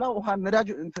ተምቤኑላ ውሃ ነዳጅ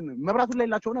እንትን መብራቱ ላይ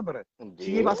ያላቸው ነበር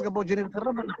ሲይ ባስገባው ጄኔሬተር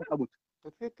ነበር ተቀቡት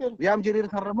ትክክል ያም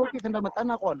ጄኔሬተር ደግሞ ከየት እንደመጣ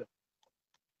እናውቀዋለን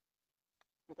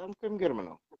በጣም ከሚገርም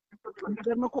ነው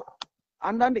እንደም እኮ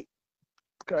አንዳንዴ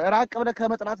ራቅ ብለህ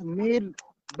ከመጥራት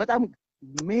በጣም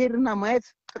መሄድና ማየት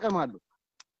ጥቅም አለው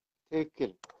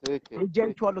ትክክል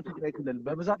እጃቸዋለሁ ትግራይ ክልል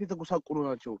በብዛት የተጎሳቁሉ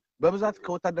ናቸው በብዛት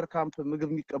ከወታደር ካምፕ ምግብ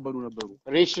የሚቀበሉ ነበሩ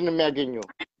ሬሽን የሚያገኙ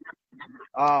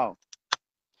አዎ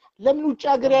ለምን ውጭ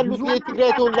ሀገር ያሉት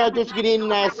የትግራይ ተወላጆች ግን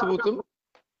ይሄን አያስቡትም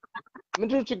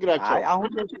ምንድነው ችግራቸው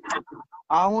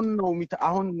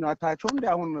አሁን አታቸው እንደ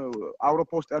አሁን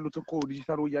አውሮፓ ውስጥ ያሉት እኮ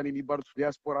ዲጂታል ወያኔ የሚባሉት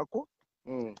ዲያስፖራ እኮ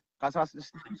ከ16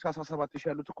 እስከ 17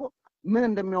 ያሉት እኮ ምን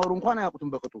እንደሚያወሩ እንኳን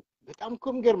አያውቁትም በቅጡ በጣም እኮ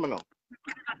የሚገርም ነው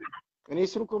እኔ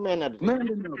ስልኩ ማይናድ ምን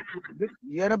እንደሚያወሩ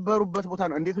የነበሩበት ቦታ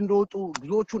ነው እንዴት እንደወጡ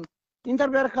ብዙዎቹን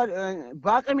ኢንተርቪው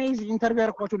ባቀሜ ኢንተርቪው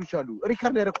ያረኳቸው ልጅ አሉ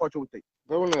ሪከርድ ያረኳቸው ብታይ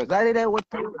በእውነት ዛሬ ላይ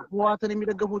ወጥተው ህዋትን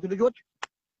የሚደገፉት ልጆች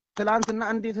ትላንትና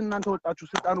እንዴት እናንተ ወጣችሁ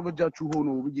ስልጣኑ በእጃችሁ ሆኖ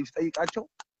ብዬ ስጠይቃቸው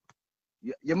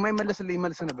የማይመለስልኝ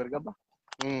መልስ ነበር ገባ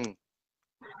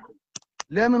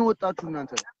ለምን ወጣችሁ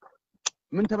እናንተ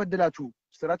ምን ተበደላችሁ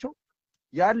ስራቸው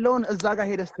ያለውን እዛ ጋር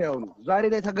ሄደስ ታያው ነው ዛሬ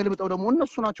ላይ ተገልብጠው ደግሞ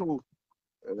እነሱ ናቸው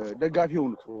ደጋፊ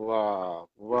ሆኑት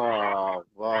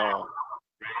ዋው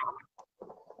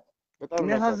በጣም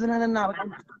የሚያሳዝነንና በጣም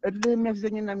እልህ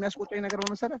የሚያስዘኝና የሚያስቆጨኝ ነገር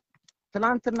በመሰለ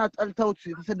ትላንትና ጠልተውት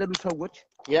የተሰደዱ ሰዎች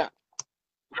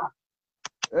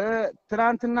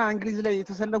ትላንትና እንግሊዝ ላይ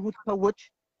የተሰለፉት ሰዎች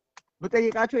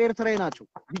በጠይቃቸው ኤርትራዊ ናቸው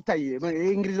ቢታይ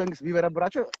የእንግሊዝ መንግስት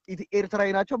ቢበረብራቸው ኤርትራዊ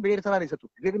ናቸው በኤርትራ ላይ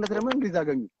ሰጡት ዜግነት ደግሞ እንግሊዝ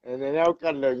አገኙ እኔ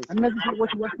ያውቃለሁ እነዚህ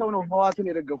ሰዎች ወጥተው ነው ህዋትን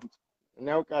የደገፉት እኔ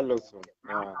ያውቃለሁ እሱ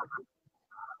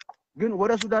ግን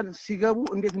ወደ ሱዳን ሲገቡ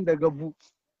እንዴት እንደገቡ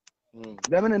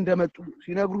ለምን እንደመጡ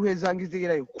ሲነግሩ የዛን ጊዜ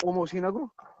ላይ ቆመው ሲነግሩ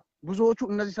ብዙዎቹ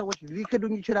እነዚህ ሰዎች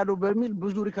ሊክዱኝ ይችላሉ በሚል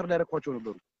ብዙ ሪከርድ ያረኳቸው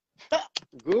ነበሩ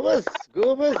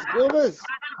ጎበዝ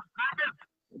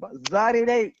ዛሬ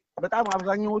ላይ በጣም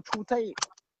አብዛኛዎቹ ታይ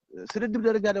ስድድብ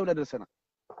ደረጃ ላይ ወደደሰና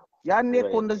ያኔ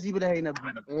እኮ እንደዚህ ብለህ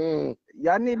ነበር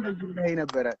ያኔ እንደዚህ ብለህ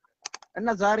ነበር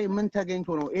እና ዛሬ ምን ተገኝቶ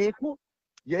ነው ይሄ እኮ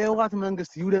የህዋት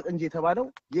መንግስት ይውደቅ እንጂ የተባለው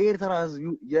የኤርትራ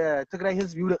የትግራይ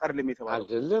ህዝብ ይውደቅ አይደለም የተባለው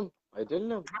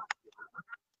አይደለም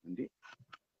እንዴ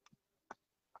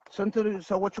ስንት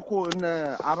ሰዎች እኮ እነ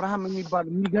አብርሃም የሚባል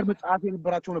የሚገርም ጸሐፊ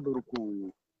የነበራቸው ነበሩ እኮ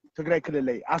ትግራይ ክልል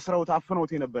ላይ አስረውት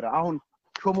አፍነውት የነበረ አሁን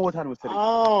ሾመውታል መሰለኝ።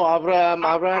 አብርሃም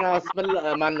አስመላ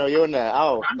ማን ነው የሆነ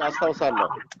አስታውሳለሁ።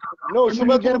 ነው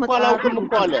ሹመቱን እኮ አላውቅም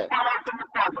እኮ አለ።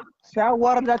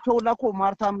 ሲያዋርዳቸው ላኮ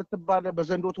ማርታ የምትባል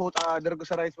በዘንዶ ተወጣ ደርግ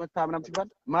ሰራዊት መታ ምናምን ሲባል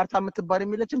ማርታ የምትባል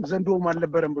የሚለችም ዘንዶም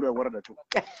አልነበረም ብሎ ያዋረዳቸው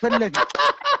ፈለገ።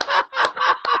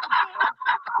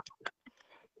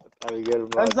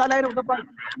 እዛ ላይ ነው ገባል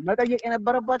መጠየቅ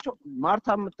የነበረባቸው። ማርታ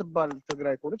የምትባል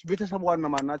ትግራይ ኮለች ቤተሰቧ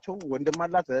እነማን ናቸው? ወንድም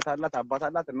አላት፣ እህት አላት፣ አባት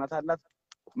አላት፣ እናት አላት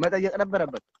መጠየቅ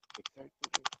ነበረበት።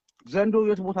 ዘንዶ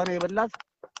የት ቦታ ነው የበላት?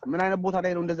 ምን አይነት ቦታ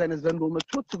ላይ ነው እንደዛ አይነት ዘንዶ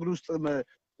መጥቶ ትግል ውስጥ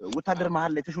ወታደር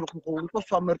መሃል ላይ ተሽሎክ ቆንጦ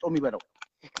እሷን መርጦ የሚበላው?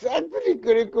 ኤግዛክትሊ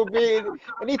ግሪኮ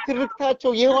እኔ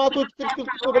ትርክታቸው የህዋቶች ትርክት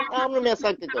በጣም ነው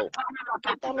የሚያሳቅቀው።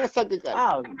 በጣም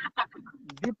ያሳቅቃል።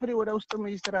 ዲፕሊ ወደ ውስጥ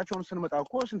ሚኒስትራቸውን ስንመጣ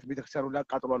እኮ ስንት ቤተክርስቲያኑ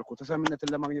ላቃጥሏል እኮ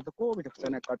ተሰሚነትን ለማግኘት እኮ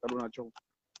ቤተክርስቲያን ያቃጠሉ ናቸው።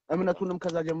 እምነቱንም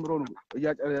ከዛ ጀምሮ ነው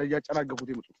እያጨናገፉት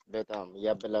የመጡት። በጣም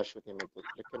ያበላሹት የመጡት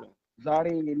ልክ ነው። ዛሬ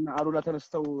እና አሉላ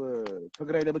ተነስተው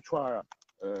ትግራይ ለብቻዋ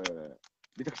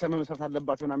ቤተክርስቲያን መመስረት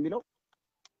አለባት ምናምን የሚለው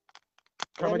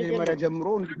ከመጀመሪያ ጀምሮ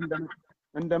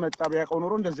እንደመጣ ቢያውቀው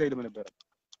ኖሮ እንደዛ ይልም ነበር።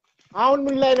 አሁን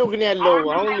ምን ላይ ነው ግን ያለው?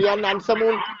 አሁን ያን አንድ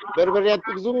ሰሞን በርበሬ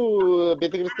አትግዙ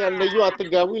ቤተክርስቲያን ለዩ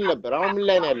አትጋቡ ይል ነበር። አሁን ምን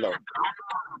ላይ ነው ያለው?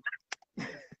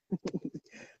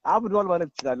 አብዷል ማለት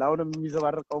ይችላል። አሁንም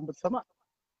የሚዘባረቀውን ብትሰማ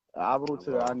አብሮት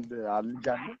አንድ ልጅ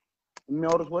አለ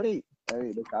የሚያወሩት ወሬ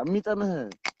በቃ የሚጠምህ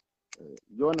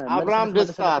የሆነ አብርሃም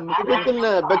ደስታ ትክክል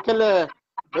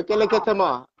በቀለ ከተማ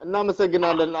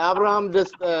እናመሰግናለን። አብርሃም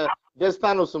ደስታ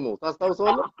ነው ስሙ።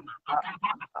 ታስታውሰዋለህ?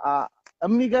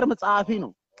 የሚገርም ጸሐፊ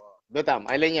ነው። በጣም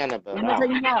ኃይለኛ ነበር።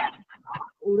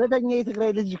 እውነተኛ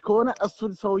የትግራይ ልጅ ከሆነ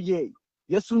እሱን ሰውዬ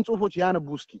የሱን ጽሁፎች ያነቡ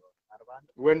እስኪ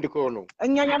ወንድ ከሆኑ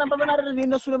እኛ ያነበበን አይደል?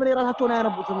 እነሱ ለምን የራሳቸውን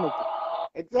አያነቡትም ነው?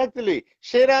 ኤግዛክትሊ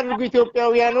ሼር አድርጉ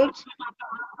ኢትዮጵያውያኖች።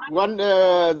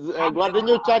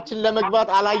 ጓደኞቻችን ለመግባት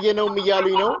አላየነውም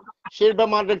እያሉኝ ነው። ሼር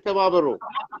በማድረግ ተባበሩ።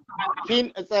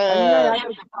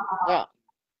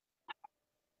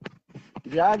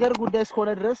 የሀገር ጉዳይ እስከሆነ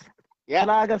ድረስ ስለ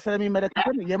ሀገር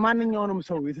ስለሚመለከተን የማንኛውንም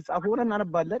ሰው የተጻፈውን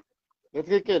እናነባለን።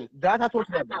 በትክክል ዳታ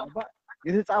ተወስደናል።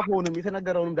 የተጻፈውንም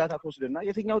የተነገረውንም ዳታ ተወስደና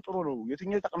የትኛው ጥሩ ነው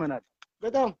የትኛው ይጠቅመናል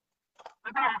በጣም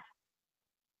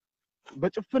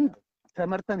በጭፍን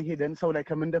ተመርተን ሄደን ሰው ላይ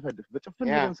ከምንደፈድፍ በጭፍን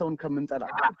ሄደን ሰውን ከምንጠላ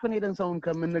በጭፍን ሄደን ሰውን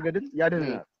ከምንገድል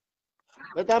ያድነናል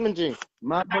በጣም እንጂ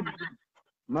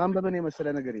ማንበብን የመሰለ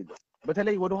ነገር የለም።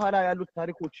 በተለይ ወደ ኋላ ያሉት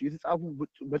ታሪኮች የተጻፉ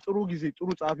በጥሩ ጊዜ ጥሩ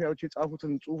ጻፊያዎች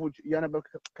የጻፉትን ጽሁፎች እያነበብክ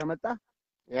ከመጣ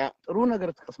ጥሩ ነገር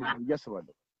ተቀስማለህ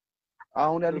እያስባለሁ።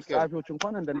 አሁን ያሉት ጻፊዎች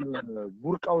እንኳን እንደ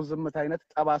ቡርቃው ዝምታ አይነት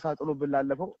ጠባሳ ጥሎብን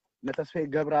ላለፈው ለተስፋዬ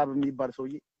ገብረአብ የሚባል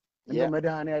ሰውዬ እንደ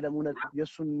መድኃኒዓለም እውነት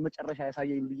የሱን መጨረሻ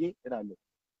ያሳየኝ ብዬ እላለሁ።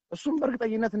 እሱም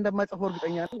በእርግጠኝነት እንደማይጽፈው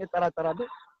እርግጠኛ ነኝ። እጠራጠራለሁ።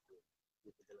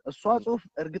 እሷ ጽሁፍ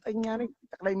እርግጠኛ ነኝ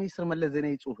ጠቅላይ ሚኒስትር መለስ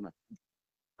ዜናዊ ጽሁፍ ናት።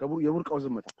 የቡርቃው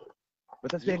ዝምታ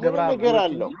በተስፋዬ ገብረአብ ነገር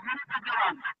አለው።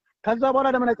 ከዛ በኋላ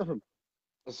ለምን አይጽፍም?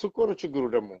 እሱ እኮ ነው ችግሩ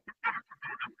ደግሞ።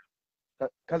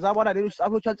 ከዛ በኋላ ሌሎች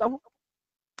ጻፎች አልጻፉ።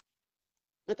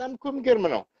 በጣም እኮ የሚገርም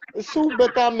ነው። እሱ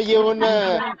በጣም የሆነ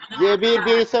የብሔር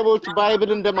ብሔረሰቦች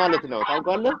ባይብል እንደማለት ነው።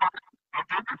 ታውቃለህ?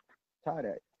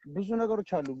 ታዲያ ብዙ ነገሮች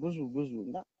አሉ ብዙ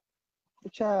እና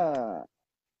ብቻ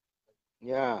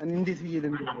እንዴት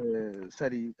ይልም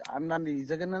ሰሪ አንዳንዴ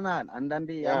ይዘገነናል፣ አንዳንዴ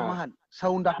ያማሃል።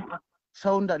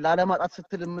 ሰው ላለማጣት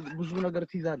ስትል ብዙ ነገር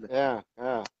ትይዛለህ።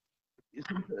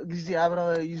 ጊዜ አብረህ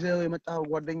ይዘው የመጣው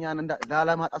ጓደኛን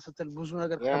ላለማጣት ስትል ብዙ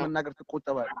ነገር ከመናገር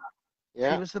ትቆጠባለህ።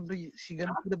 ሲበስብህ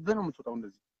ሲገነፍልብህ ነው የምትወጣው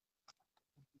እንደዚህ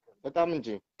በጣም እንጂ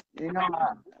እና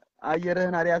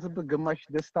አየርህን አሪያትብህ ግማሽ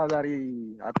ደስታ ዛሬ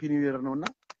ሃፒ ኒው ይር ነውና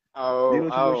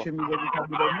ሌሎች የሚገቡ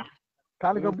ደግሞ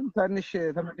ካልገቡ ትንሽ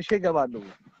ተመልሼ እገባለሁ።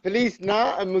 ፕሊዝ ና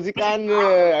ሙዚቃን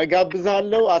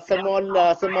ጋብዛለሁ፣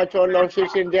 አሰማቸዋለሁ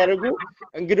ሼር እንዲያደርጉ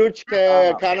እንግዶች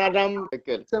ከካናዳም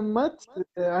ትክክል ሰማት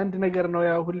አንድ ነገር ነው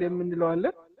ያው ሁሌ የምንለው አለ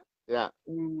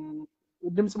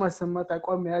ድምጽ ማሰማት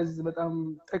አቋም ያዝ በጣም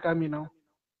ጠቃሚ ነው።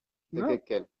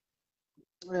 ትክክል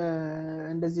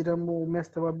እንደዚህ ደግሞ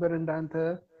የሚያስተባበር እንዳንተ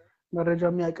መረጃ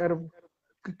የሚያቀርብ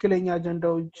ትክክለኛ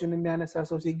አጀንዳዎችን የሚያነሳ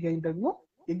ሰው ሲገኝ ደግሞ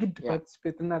የግድ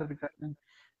ፓርቲሲፔት እናደርጋለን።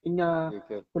 እኛ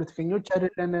ፖለቲከኞች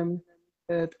አይደለንም፣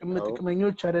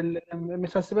 ጥቅመኞች አይደለንም።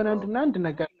 የሚያሳስበን አንድ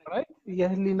ነገር ነው።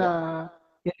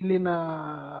 የህሊና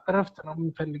እረፍት ነው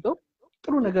የምንፈልገው፣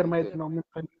 ጥሩ ነገር ማየት ነው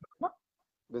የምንፈልገው።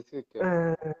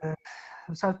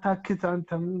 ሳታክት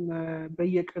አንተም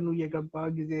በየቀኑ እየገባ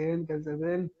ጊዜን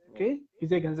ገንዘብን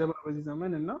ጊዜ ገንዘብ ነው በዚህ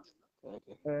ዘመን እና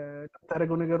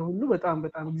ታደርገው ነገር ሁሉ በጣም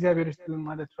እግዚአብሔር ይስጥልን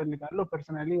ማለት ፈልጋለሁ።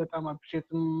 ፐርሰናሊ በጣም አፕሪሺየት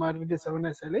ማድረግ ሰውነ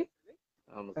ሰለይ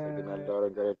አመሰግናለሁ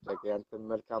አረጋግጥ ያንተ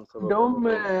መልካም ሰው እንደውም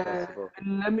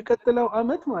ለሚቀጥለው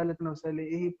አመት ማለት ነው ሰለ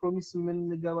ይሄ ፕሮሚስ ምን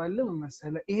እንገባለን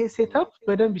መሰለ ይሄ ሴትአፕ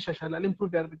በደንብ ይሻሻላል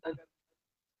ኢምፕሩቭ ያደርጋል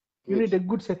ዩኒት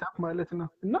ጉድ ሴትአፕ ማለት ነው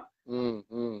እና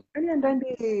እኔ አንዳንዴ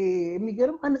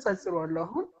የሚገርም አነጻጽረዋለሁ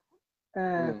አሁን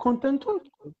ኮንተንቱን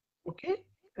ኦኬ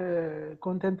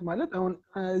ኮንተንት ማለት አሁን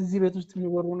እዚህ ቤት ውስጥ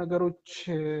የሚወሩ ነገሮች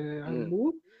አሉ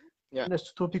እነሱ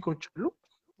ቶፒኮች አሉ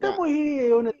ደግሞ ይሄ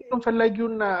የሆነ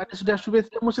ፈላጊውና አዲስዳሹ ቤት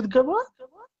ደግሞ ስትገባ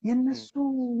የነሱ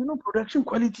ፕሮዳክሽን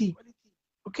ኳሊቲ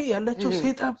ኦኬ ያላቸው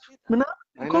ሴትአፕ ምና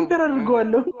ኮምፔር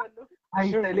አድርገዋለሁ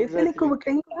አይተለ ቴሌኮ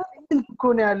በቀኝ እኮ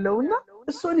ነው ያለውና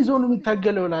እሱን ይዞ ነው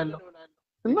የሚታገለው ላለው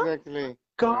እና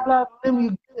ከኋላ ምንም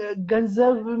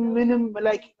ገንዘብ ምንም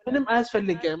ላይክ ምንም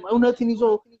አያስፈልግም እውነትን ይዞ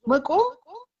መቆም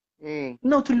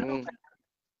ነው ትልቁ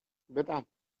በጣም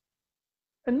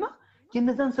እና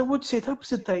የነዛን ሰዎች ሴትአፕ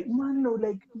ስታይ ማን ነው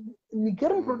ላይክ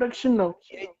የሚገርም ፕሮዳክሽን ነው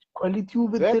ኳሊቲው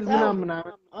ብትል ምናምን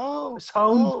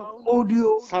ሳውንድ ኦዲዮ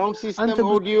ሳውንድ ሲስተም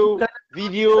ኦዲዮ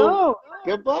ቪዲዮ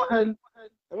ገባ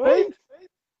ራይት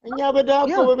እኛ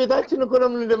በዳኮ በቤታችን እኮ ነው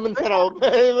እንደምንሰራው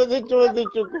በዘጭ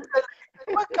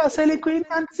በቃ ሰሌኮ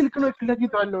አንተ ስልክ ነው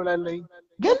ፍለጊቱ አለው ላለኝ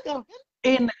ግን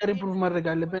ይሄን ነገር ኢምፕሩቭ ማድረግ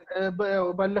አለበት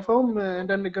ባለፈውም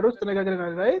አንዳንድ ነገሮች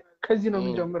ተነጋግረናል ላይ ከዚህ ነው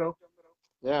የሚጀምረው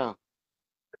ያ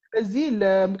እዚህ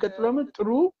ለሚቀጥለው ጥሩ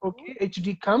ኦኬ ኤችዲ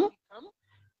ካም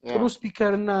ጥሩ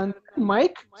ስፒከር እና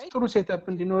ማይክ ጥሩ ሴትአፕ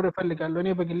እንዲኖር እፈልጋለሁ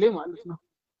እኔ በግሌ ማለት ነው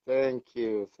thank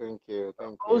you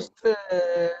ውስጥ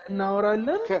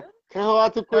እናወራለን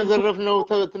ከህዋት እኮ ዘረፍነው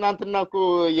ትናንትና እኮ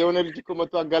የሆነ ልጅ እኮ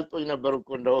መጥቶ አጋልጦኝ ነበር እኮ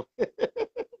እንደው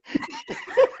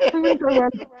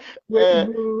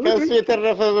ከሱ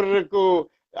የተረፈ ብር እኮ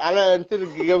አለ እንትን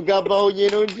ገብጋባ ሆኜ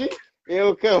ነው እንጂ ይሄው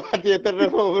ከህዋት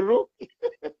የተረፈው ብሩ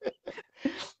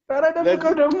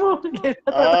ታረደብከው ደግሞ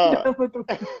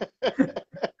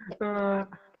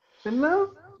እና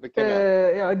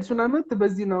ያው አዲሱን አመት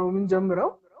በዚህ ነው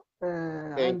የምንጀምረው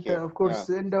አንተ ኦፍ ኮርስ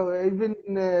እንደው ኢቭን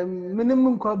ምንም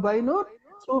እንኳን ባይኖር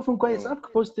ጽሁፍ እንኳን የጻፍክ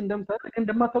ፖስት እንደምታደርግ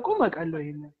እንደማታቆም አውቃለሁ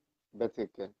ይሄን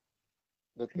በትክክል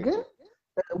ግን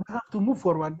we have to move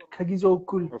forward ከጊዜው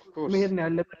እኩል መሄድ ነው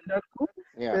ያለበት እንዳልኩ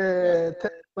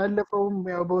ባለፈውም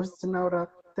ያው በውስጥ ስናወራ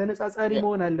ተነጻጻሪ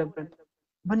መሆን አለበት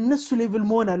በእነሱ ሌቭል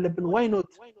መሆን አለብን why not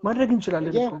ማድረግ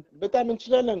እንችላለን እኮ በጣም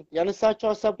እንችላለን ያነሳቸው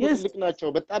ሐሳብ ትልቅ ናቸው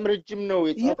በጣም ረጅም ነው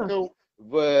የጻፈው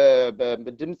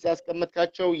በድምጽ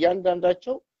ያስቀመጥካቸው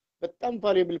ያንዳንዳቸው በጣም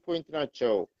ቫልዩብል ፖይንት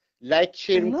ናቸው ላይክ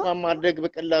ሼር እንኳን ማድረግ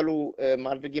በቀላሉ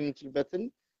ማድረግ የምንችልበትን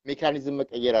ሜካኒዝም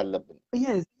መቀየር አለብን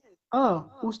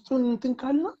ውስጡን እንትን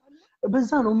ካልና በዛ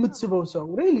ነው የምትስበው ሰው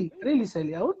ሪሊ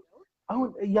ሰሊያው አሁን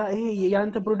ይሄ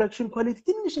ያንተ ፕሮዳክሽን ኳሊቲ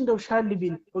ትንሽ እንደው ሻል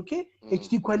ቢል ኦኬ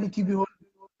ኤችዲ ኳሊቲ ቢሆን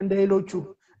እንደ ሌሎቹ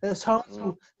ሳውንዱ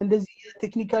እንደዚህ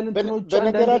ቴክኒካል እንትኖች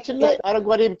በነገራችን ላይ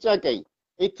አረጓዴ ብቻ ቀይ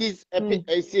it is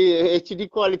HD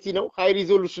quality ነው high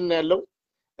resolution ነው ያለው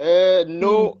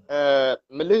no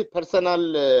ምልህ ፐርሰናል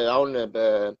አሁን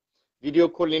በቪዲዮ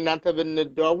ኮል እናንተ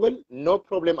ብንደዋወል no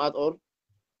problem at all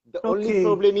the only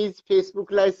problem is Facebook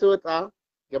ላይ ሲወጣ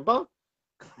ገባ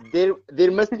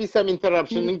there must be some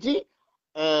interruption እንጂ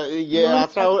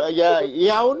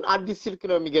ያውን አዲስ ስልክ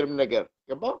ነው የሚገርም ነገር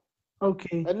ገባ ኦኬ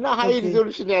እና high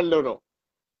resolution ያለው ነው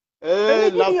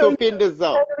ላፕቶፕ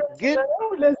እንደዛው ግን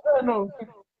ለዛ ነው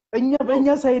በእኛ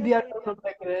ሳይድ ያለው ነው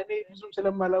ነገር እኔ ብዙም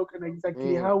ስለማላውቅ ነው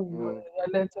ኤግዛክትሊ ሃው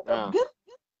ያለን ግን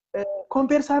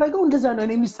ኮምፔር ሳደርገው እንደዛ ነው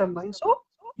እኔ የሚሰማኝ ሶ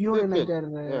የሆነ ነገር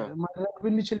ማድረግ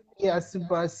ብንችል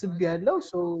አስብ ያለው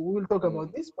ሶ we will talk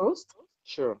about this post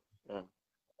sure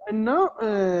እና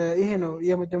ይሄ ነው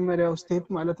የመጀመሪያው ስቴፕ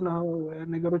ማለት ነው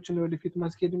ነገሮችን ወደፊት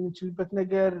ማስኬድ የምንችልበት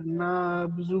ነገር እና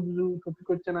ብዙ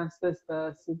ቶፒኮችን አንስተን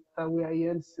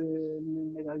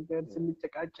ስንነጋገር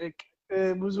ስንጨቃጨቅ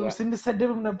ብዙ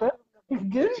ስንሰደብም ነበር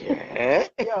ግን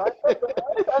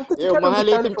ያው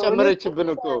ማህሌትም ጨመረችብን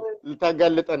እኮ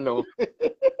ልታጋልጠን ነው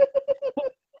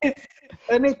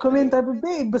እኔ ኮሜንት አድርጌ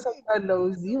በሰጣለው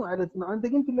እዚህ ማለት ነው አንተ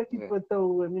ግን ትለኪት ወጣው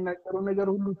የሚናገረው ነገር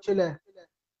ሁሉ ችለ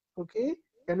ኦኬ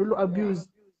ሁሉ አቢዩዝ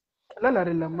ቀላል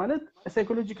አይደለም ማለት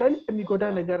ሳይኮሎጂካሊ የሚጎዳ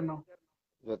ነገር ነው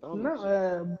እና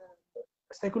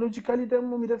ሳይኮሎጂካሊ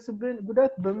ደግሞ የሚደርስብን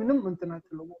ጉዳት በምንም እንትን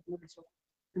አትለው ማለት ነው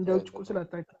እንደው ቁስል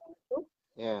አታውቅም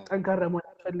ጠንካራ መሆን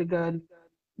ያስፈልጋል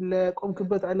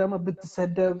ለቆምክበት ዓላማ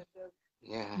ብትሰደብ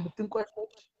ብትንቋሽ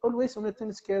ኦልዌይስ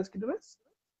እውነትን እስኪያስክ ድረስ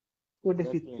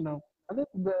ወደፊት ነው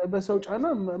ማለት በሰው ጫና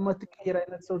ማትቀየር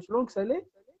አይነት ሰው ስለሆንክ ሰለ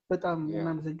በጣም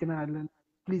እናመሰግናለን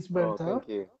ፕሊዝ በርታ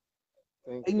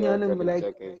እኛንም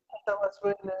ላይክ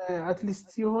ተዋስበን አትሊስት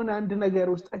ሲሆን አንድ ነገር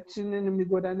ውስጣችንን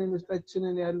የሚጎዳንን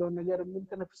ውስጣችንን ያለው ነገር ምን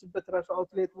ተነፍስበት ራሱ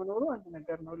አውትሌት መኖሩ አንድ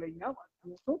ነገር ነው ለኛ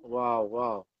ማለት ነው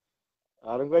ዋው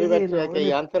አረንጓዴ ባንዲራ ቀይ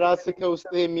አንተ ራስህ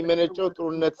ከውስጥ የሚመነጨው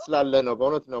ጥሩነት ስላለ ነው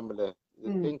በእውነት ነው የምልህ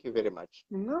thank you very much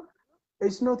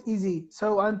it's not easy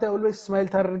ሰው አንተ always smile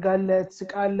ታደርጋለህ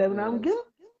ትስቃለህ ምናምን ግን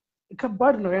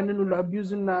ከባድ ነው ያንን ሁሉ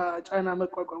አቢዩዝ እና ጫና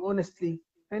መቋቋም honestly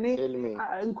እኔ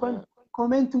እንኳን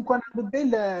ኮሜንት እንኳን አንብቤ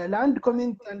ለአንድ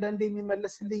ኮሜንት አንዳንዴ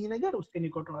የሚመለስልኝ ነገር ውስጤን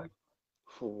ይቆርጠዋል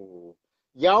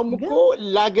ያውም እኮ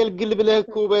ላገልግል ብለህ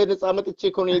እኮ በነፃ መጥቼ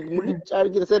እኮ ነው ሙልጭ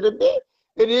አድርጌ ተሰደቤ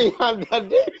እኔ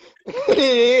አንዳንዴ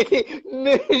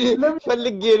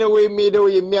ፈልጌ ነው ወይ ሄደው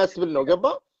የሚያስብል ነው ገባ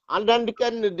አንዳንድ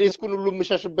ቀን ዴስኩን ሁሉ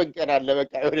ምሻሽበት ቀን አለ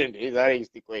በቃ ይሁን እንዴ ዛሬ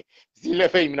እስቲ ቆይ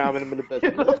ሲለፈኝ ምናምን ምልበት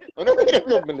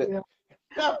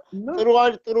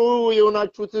ጥሩ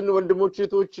የሆናችሁትን ወንድሞች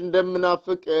እህቶች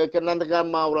እንደምናፍቅ ከእናንተ ጋር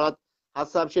ማውራት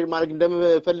ሐሳብ ሼር ማድረግ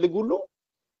እንደምፈልግ ሁሉ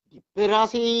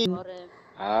በራሴ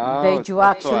በጁ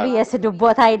አክቹሊ የስድብ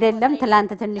ቦታ አይደለም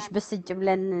ትላንት ትንሽ ብስጭ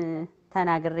ብለን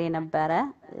ተናግሬ ነበር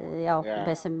ያው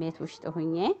በስሜት ውስጥ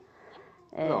ሆኜ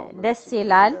ደስ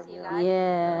ይላል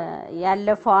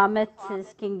ያለፈው አመት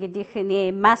እስኪ እንግዲህ እኔ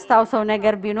ማስታውሰው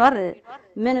ነገር ቢኖር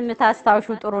ምን ምታስታውሹ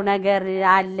ጥሩ ነገር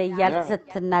አለ እያልክ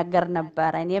ስትናገር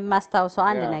ነበር እኔ ማስታውሰው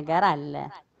አንድ ነገር አለ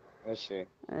እሺ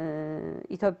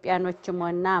ኢትዮጵያኖችም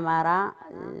ሆነ አማራ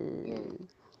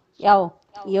ያው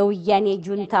የውያኔ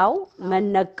ጁንታው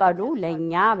መነቀሉ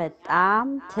ለኛ በጣም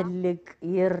ትልቅ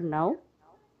ይር ነው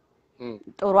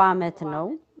ጥሩ አመት ነው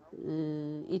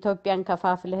ኢትዮጵያን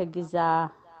ከፋፍለህ ግዛ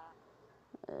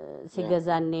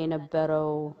ሲገዛን የነበረው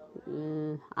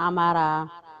አማራ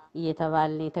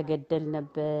እየተባልን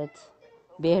የተገደልንበት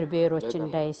ብሔሮች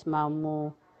እንዳይስማሙ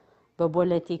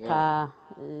በፖለቲካ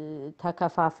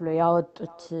ተከፋፍሎ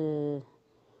ያወጡት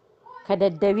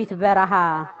ከደደቢት በረሃ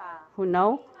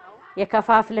ሆነው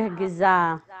የከፋፍለህ ግዛ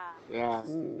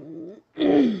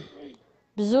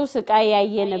ብዙ ስቃይ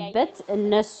ያየነበት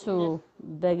እነሱ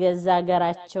በገዛ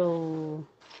ሀገራቸው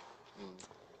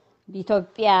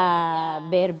ኢትዮጵያ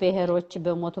ብሔሮች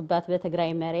በሞቱባት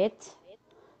በትግራይ መሬት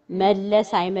መለስ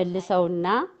አይመልሰውና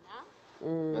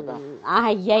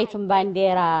አህያይቱን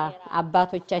ባንዲራ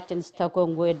አባቶቻችን እስከ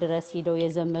ኮንጎ ድረስ ሄደው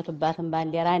የዘመቱባትን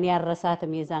ባንዲራን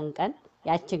ያረሳትም የዛን ቀን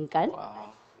ያችን ቀን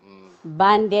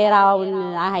ባንዲራውን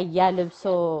አህያ ልብሶ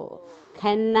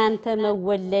ከናንተ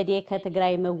መወለዴ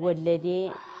ከትግራይ መወለዴ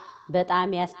በጣም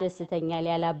ያስደስተኛል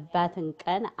ያላባትን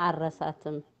ቀን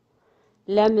አረሳትም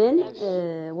ለምን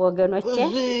ወገኖቼ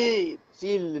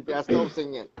ሲል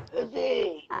ያስታውሰኛል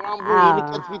አምቦ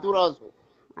የልቀት ፊቱ ራሱ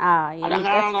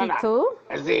የልቀት ፊቱ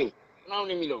ነው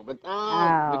የሚለው በጣም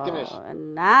ልክነሽ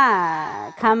እና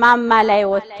ከማማ ላይ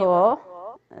ወጥቶ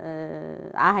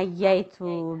አህያይቱ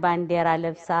ባንዲራ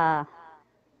ለብሳ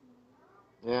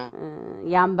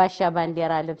ያምባሻ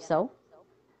ባንዲራ ለብሰው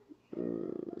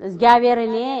እግዚአብሔር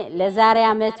እኔ ለዛሬ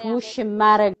አመት ሙሽ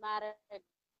ማረግ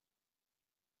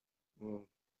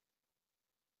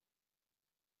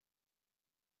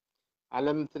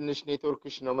ዓለም ትንሽ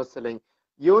ኔትወርክሽ ነው መሰለኝ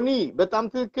ዮኒ በጣም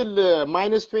ትክክል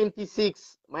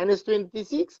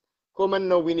 -26 ኮመን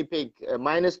ነው ዊኒፔግ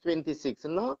 -26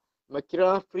 እና መኪና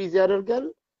ፍሪዝ ያደርጋል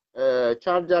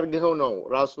ቻርጅ አርገው ነው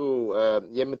ራሱ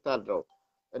የምታድረው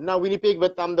እና ዊኒፔግ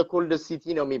በጣም the coldest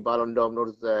city ነው የሚባለው እንደውም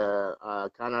ኖርዝ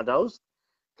ካናዳ ውስጥ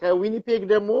ከዊኒፔግ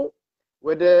ደግሞ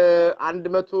ወደ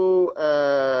 100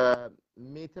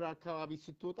 ሜትር አካባቢ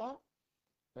ስትወጣ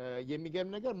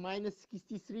የሚገርም ነገር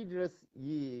 -63 ድረስ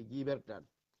ይበርዳል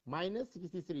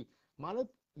 -63 ማለት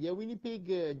የዊኒፔግ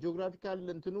ጂኦግራፊካል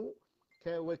እንትኑ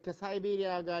ከሳይቤሪያ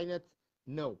ጋር አይነት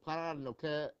ነው ፓራል ነው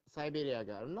ከሳይቤሪያ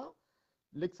ጋር እና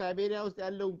ልክ ሳይቤሪያ ውስጥ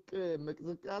ያለው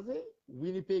መቅዝቃዜ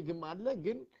ዊኒፔግም አለ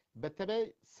ግን በተለይ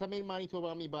ሰሜን ማኒቶባ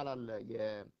የሚባል አለ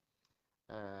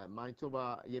የማኒቶባ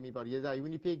የሚባል የዛ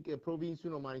ዊኒፔግ ፕሮቪንሱ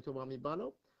ነው ማኒቶባ የሚባለው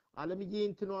ዓለምዬ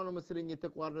እንትኗ ነው መስለኝ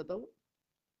የተቋረጠው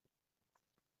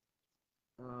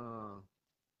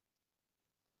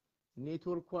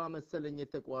ኔትወርኳ መሰለኝ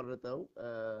የተቋረጠው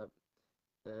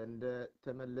እንደ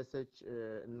ተመለሰች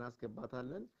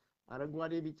እናስገባታለን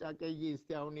አረንጓዴ ቢጫ ቀይ እስቲ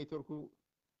አሁን ኔትወርኩ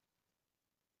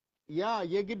ያ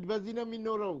የግድ በዚህ ነው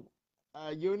የሚኖረው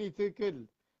ዮኒ ትክክል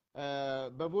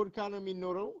በቦድካ ነው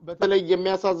የሚኖረው በተለይ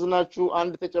የሚያሳዝናችሁ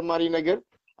አንድ ተጨማሪ ነገር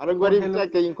አረንጓዴ ቢጫ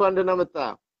ቀይ እንኳን ደህና መጣ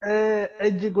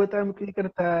እጅግ በጣም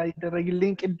ይቅርታ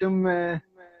ይደረግልኝ ቅድም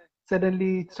ሰደንሊ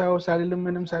ሳው ሳልልም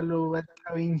ምንም ሳለው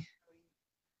ወጣውኝ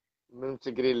ምን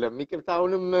ችግር የለም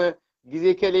ይቅርታውንም ጊዜ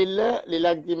ከሌለ ሌላ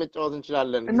ጊዜ መጫወት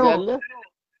እንችላለን ጊዜ አለ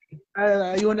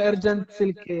የሆነ urgent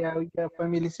ስልክ ያው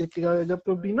የፋሚሊ ስልክ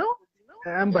ገብቶብኝ ነው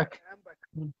I'm back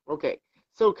okay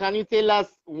so can you tell us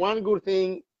one good thing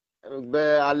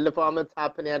በአለፈው አመት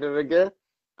happen ያደረገ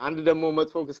አንድ ደግሞ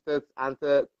መጥፎ ክስተት አንተ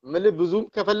ብዙም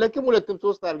ከፈለክም ሁለትም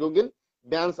ሶስት አድርገው ግን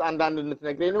ቢያንስ አንድ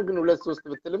እንድትነግረኝ ነው ግን ሁለት ሶስት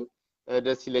ብትልም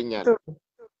ደስ ይለኛል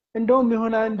እንደውም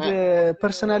የሆነ አንድ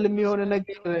ፐርሰናል የሚሆነ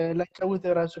ነገር ላጫውት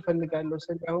ራሱ ፈልጋለሁ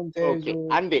ስለአሁን ተይዞ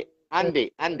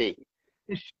አንዴ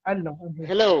እሺ አለው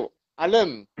ሄሎ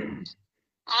አለም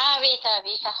አቤት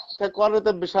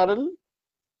ተቋረጠብሽ አይደል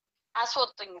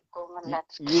አስወጡኝ እኮ ማለት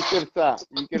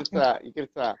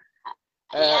ይቅርታ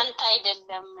ያንተ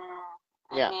አይደለም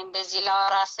እኔ እንደዚህ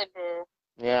ላወራ ስል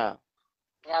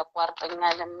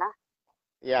ያቋርጠኛልና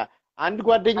አንድ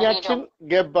ጓደኛችን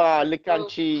ገባ ልክ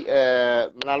አንቺ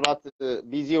ምናልባት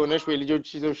ቢዚ ሆነሽ ወይ ልጆች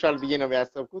ይዘውሻል ብዬ ነው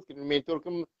ያሰብኩት ግን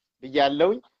ኔትወርክም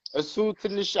ብያለሁኝ እሱ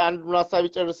ትንሽ አንዱን ሐሳብ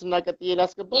ይጨርስና ቀጥዬ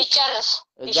ላስገባሽ ይጨርስ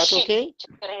እዛት ኦኬ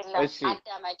እሺ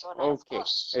አዳማጭ ሆነ ኦኬ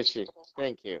እሺ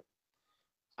ታንክ ዩ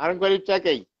አረንጓዴ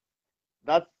ጫቀይ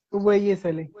ዳት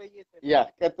ወይሰለኝ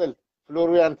ቀጥል ፍሎሩ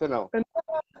ያንተ ነው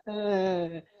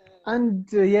አንድ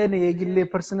የኔ የግሌ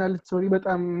ፐርሰናል ስቶሪ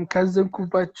በጣም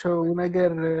ካዘንኩባቸው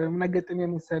ነገር ምን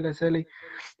አገጠመኝ መሰለኝ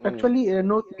አክቹአሊ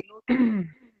ኖት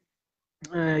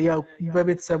ያው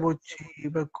በቤተሰቦች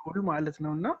በኩል ማለት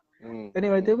ነውና እኔ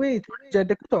ወደቤ ትውልድ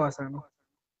ያደግኩት ሐዋሳ ነው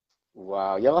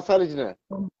ዋው የሐዋሳ ልጅ ነህ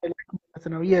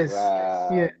ነው yes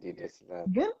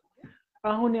ግን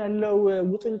አሁን ያለው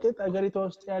ውጥንቅጥ አገሪቷ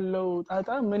ውስጥ ያለው ጣጣ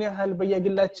ምን ያህል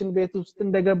በየግላችን ቤት ውስጥ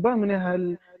እንደገባ ምን ያህል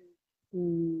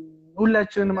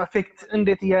ሁላችንም አፌክት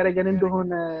እንዴት ያያረገን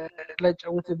እንደሆነ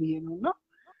ለጫውት ብዬ ነውና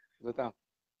በጣም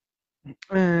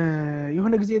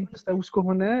የሆነ ጊዜ ተስተውስ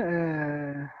ከሆነ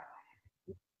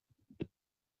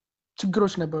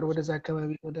ችግሮች ነበሩ ወደዛ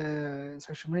አካባቢ ወደ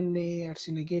ሻሸመኔ አርሲ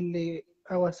ነገሌ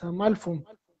ሐዋሳ ማልፎም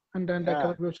አንዳንድ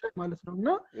አካባቢዎች ላይ ማለት ነውና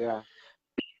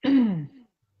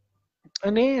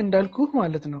እኔ እንዳልኩ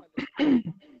ማለት ነው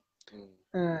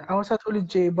ሐዋሳ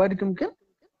ተወልጄ ባድግም ግን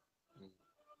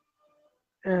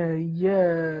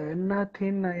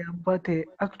የእናቴና የአባቴ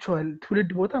አክቹአል ትውልድ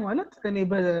ቦታ ማለት እኔ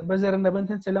በዘርና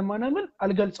በእንትን ስለማናምን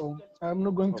አልገልጸውም I'm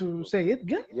not going to say it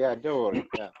ግን don't worry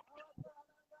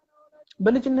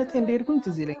በልጅነቴ እንደሄድኩኝ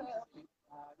ትዝ ይለኛል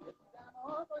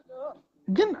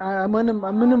ግን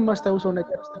ምንም ማስታወሰው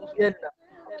ነገር የለም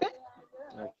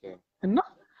ኦኬ እና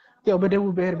ያው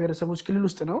በደቡብ ብሔር ብሔረሰቦች ክልል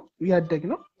ውስጥ ነው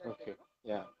ያደግነው ኦኬ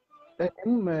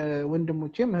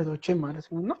ወንድሞቼም እህቶቼም ማለት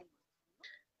ነውና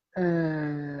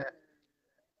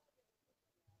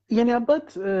የኔ አባት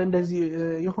እንደዚህ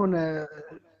የሆነ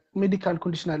ሜዲካል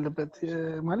ኮንዲሽን አለበት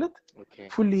ማለት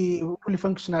ፉሊ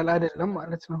ፈንክሽናል አይደለም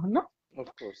ማለት ነውና of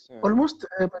course ኦልሞስት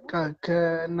በቃ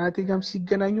ከናቴ ጋርም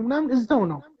ሲገናኙ ምናምን እዛው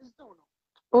ነው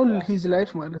all his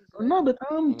life ማለት ነውና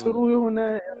በጣም ጥሩ የሆነ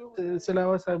ስለ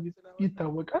ሐዋሳ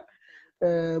ይታወቃል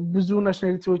ብዙ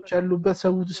ናሽናሊቲዎች ያሉበት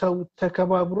ሰው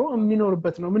ተከባብሮ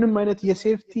የሚኖርበት ነው ምንም አይነት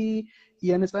የሴፍቲ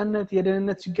የነጻነት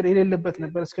የደህንነት ችግር የሌለበት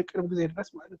ነበር እስከ ቅርብ ጊዜ ድረስ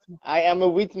ማለት ነው I am a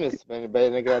witness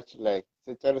በነገራችን ላይ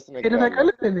ተጨርስ ነገር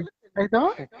አይታው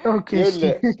ኦኬ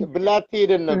ብላቴ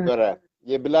ሄደን ነበረ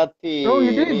የብላቴ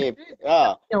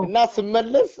እና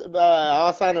ስመለስ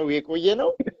ሐዋሳ ነው የቆየ ነው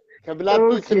ከብላቴ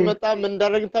ስንመጣ ምን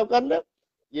እንዳደረግን ታውቃለህ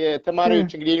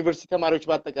የተማሪዎች እንግዲህ ዩኒቨርሲቲ ተማሪዎች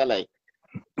በአጠቃላይ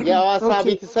የሐዋሳ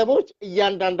ቤተሰቦች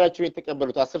እያንዳንዳቸው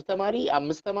የተቀበሉት 10 ተማሪ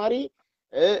 5 ተማሪ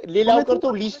ሌላው ቀርቶ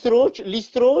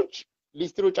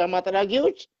ሊስትሮ ጫማ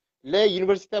ጠራጊዎች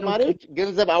ለዩኒቨርሲቲ ተማሪዎች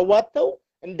ገንዘብ አዋጣው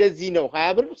እንደዚህ ነው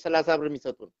 20 ብር 30 ብር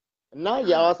የሚሰጡን እና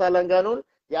የሐዋሳ ላንጋኖን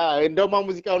እንደውም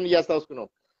ሙዚቃውን እያስታውስኩ ነው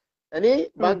እኔ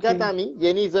በአጋጣሚ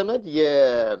የኔ ዘመድ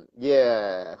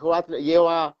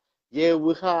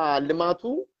የውሃ ልማቱ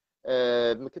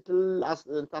ምክትል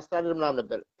አስተዳደር ምናምን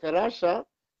ነበር ከራሻ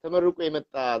ተመርቆ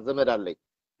የመጣ ዘመድ አለኝ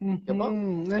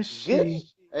ግን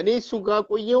እኔ እሱ ጋር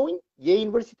ቆየሁኝ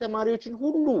የዩኒቨርሲቲ ተማሪዎችን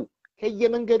ሁሉ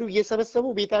ከየመንገዱ እየሰበሰቡ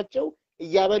ቤታቸው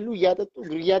እያበሉ እያጠጡ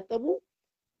ግሪያጠቡ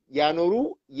ያኖሩ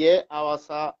የሐዋሳ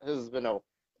ህዝብ ነው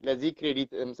ለዚህ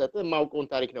ክሬዲት እንሰጥ ማውቀውን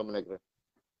ታሪክ ነው የምነግርህ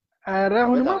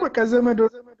አራሁንማ በቃ ዘመዶ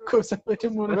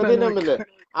ኮሰበትም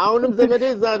አሁንም ዘመዴ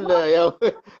ዛለ ያው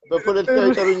በፖለቲካው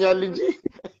ይጠሩኛል እንጂ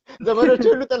ዘመዶች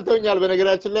ሁሉ ጠልተውኛል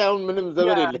በነገራችን ላይ አሁን ምንም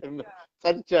ዘመድ የለም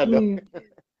ጸድቻለሁ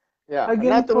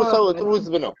እና ጥሩ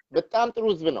ህዝብ ነው በጣም ጥሩ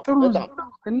ህዝብ ነው በጣም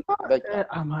እና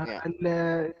አማራ አለ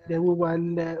ደቡብ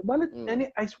አለ ማለት እኔ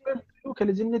አይስወር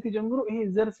ከልጅነት ጀምሮ ይሄ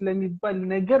ዘር ስለሚባል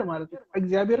ነገር ማለት ነው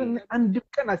እግዚአብሔርን አንድ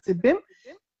ቀን አስቤም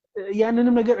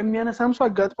ያንንም ነገር የሚያነሳም ሰው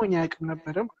አጋጥሞኝ አያውቅም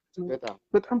ነበር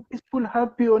በጣም ፒስፉል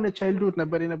ሃፒ የሆነ ቻይልድሁድ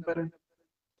ነበር የነበረን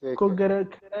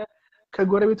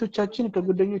ከጎረቤቶቻችን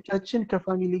ከጓደኞቻችን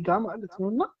ከፋሚሊ ጋር ማለት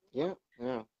ነውና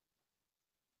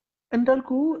እንዳልኩ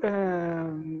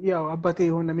ያው አባቴ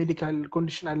የሆነ ሜዲካል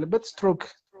ኮንዲሽን አለበት ስትሮክ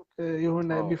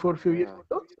የሆነ ቢፎር ፊው ይርስ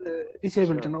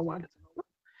ዲሴብልድ ነው ማለት ነው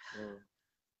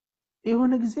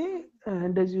የሆነ ጊዜ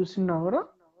እንደዚሁ ስናወራ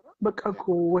በቃ እኮ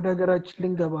ወደ ሀገራችን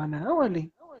ልንገባ ነው አለኝ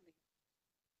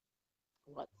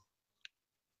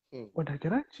ወደ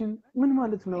ሀገራችን ምን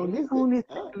ማለት ነው? እኔ አሁን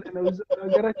የተከለለው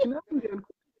ሀገራችን አይደል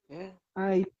ያልኩት።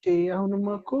 አይ አሁንማ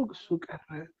እኮ እሱ ቀረ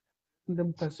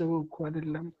እንደምታስበው እኮ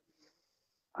አይደለም።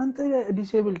 አንተ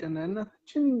ዲሴብልድ ነህ፣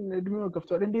 እናታችን እድሜዋ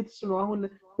ገፍቷል። እንዴትስ ነው አሁን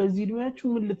በዚህ እድሜያችሁ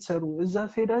ምን ልትሰሩ? እዛ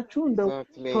ሄዳችሁ እንደው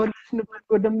ተወለድንበት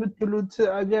ወደምትሉት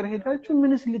አገር ሄዳችሁ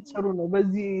ምንስ ልትሰሩ ነው?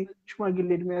 በዚህ ሽማግሌ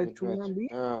እድሜያችሁ ምናምን ብዬ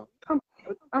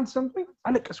በጣም ሰምቶኝ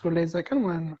አለቀስኩ ላይ እዛ ቀን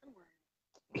ማለት ነው።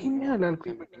 ይሄን ያህል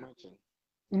አልኩኝ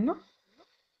እና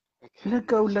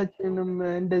ለካ ሁላችንም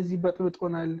እንደዚህ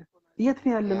በጥብጦናል። የት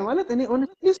ነው ያለነው ማለት እኔ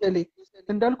ኦነስትሊ ሰሌ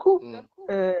እንዳልኩ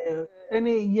እኔ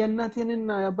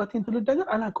የእናቴንና የአባቴን ትውልድ ሀገር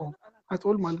አላውቀውም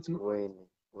አጥል ማለት ነው።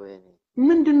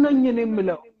 ምንድነው እኔ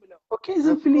የምለው ኦኬ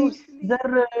ዝም ብዬ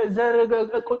ዘር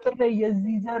ቁጥር ላይ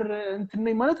የዚህ ዘር እንትን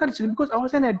ነኝ ማለት አልችልም። ቢኮዝ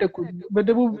አዋሳን ያደግኩት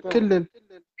በደቡብ ክልል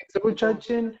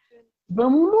ቤተሰቦቻችን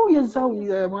በሙሉ የዛው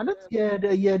ማለት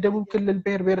የደቡብ ክልል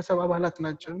ብሔር ብሔረሰብ አባላት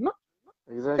ናቸው እና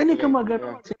እኔ ከማገር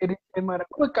ማረክ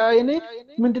በቃ እኔ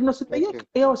ምንድነው ስጠየቅ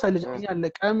ያውሳ ልጅ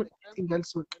ያለቀ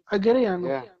ሲንገልስ በቃ ሀገሬ ያ ነው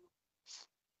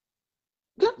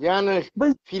ያን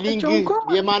ፊሊንግ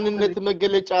የማንነት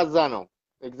መገለጫ አዛ ነው።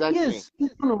 ኤግዛክትሊ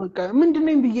ነው በቃ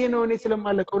ምንድነው ብዬ ነው እኔ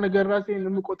ስለማለቀው ነገር ራሴን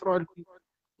የምቆጥረው አልኩኝ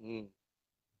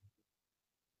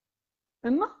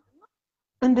እና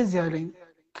እንደዚህ አለኝ።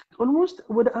 ኦልሞስት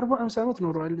ወደ 40-50 ዓመት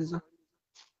ኖረዋል እዛ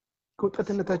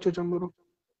ከወጣትነታቸው ጀምሮ።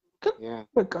 ግን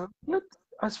በቃ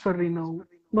አስፈሪ ነው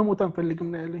መሞት አንፈልግም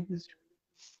ነው ያለኝ። እዚህ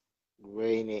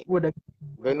ወይኔ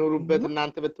በኖሩበት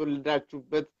እናንተ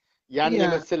በተወለዳችሁበት ያን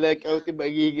የመሰለ ቀውጢ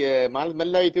ማለት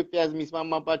መላው ኢትዮጵያ ህዝብ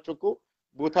የሚስማማባቸው እኮ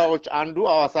ቦታዎች አንዱ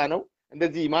አዋሳ ነው።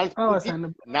 እንደዚህ ማለት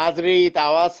ናዝሬት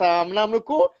አዋሳ ምናምን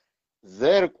እኮ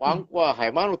ዘር ቋንቋ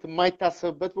ሃይማኖት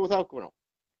የማይታሰብበት ቦታ እኮ ነው።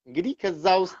 እንግዲህ ከዛ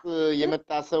ውስጥ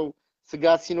የመጣ ሰው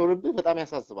ስጋት ሲኖርብህ በጣም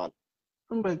ያሳስባል።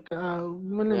 በቃ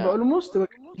ምን ኦልሞስት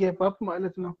በቃ የፓፕ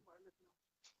ማለት ነው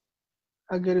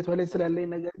አገሪቷ ላይ ስላለኝ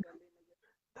ነገር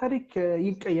ታሪክ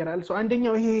ይቀየራል። ሶ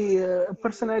አንደኛው ይሄ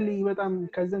ፐርሰናሊ በጣም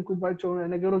ካዘንኩባቸው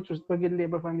ነገሮች ውስጥ በግሌ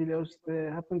በፋሚሊ ውስጥ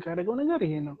ሀፕን ካደረገው ነገር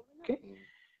ይሄ ነው። ኦኬ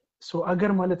ሶ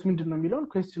አገር ማለት ምንድነው የሚለውን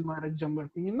ኩዌስችን ማድረግ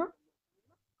ጀመርኩኝና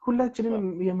ሁላችንንም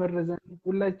የመረዘን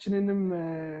ሁላችንንም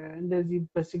እንደዚህ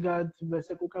በስጋት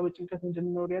በሰቆቃ በጭንቀት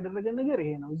እንድንኖር ያደረገ ነገር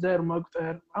ይሄ ነው፣ ዘር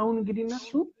መቁጠር። አሁን እንግዲህ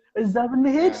እነሱ እዛ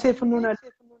ብንሄድ ሴፍ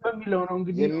እንሆናለን በሚለው ነው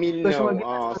እንግዲህ በሽማግሌ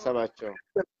አሰባቸው።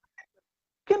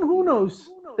 ግን who knows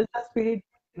እዛ ስፔድ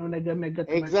ነው ነገር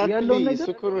የሚያጋጥመው ያለው ነገር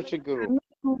ስኩሩ ችግሩ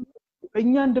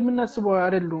እኛ እንደምናስበው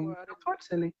አይደሉም።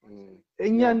 ተወልሰለ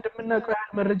እኛ እንደምናውቀው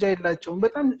መረጃ የላቸውም።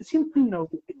 በጣም ሲምፕል ነው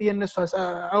የነሱ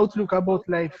አውትሉክ አባውት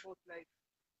ላይፍ።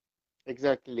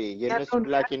 ኤግዛክትሊ የነሱ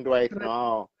ብላክ ኤንድ ዋይት ነው።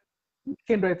 ብላክ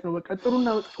ኤንድ ዋይት ነው በቃ ጥሩና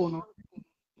መጥፎ ነው።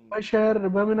 በሸር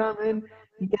በምናምን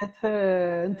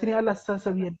እንትን ያለ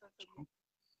አስተሳሰብ የላቸውም።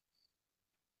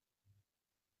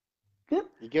 ግን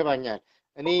ይገባኛል።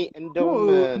 እኔ እንደውም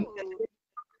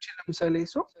ለምሳሌ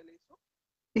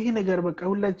ይሄ ነገር በቃ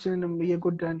ሁላችንንም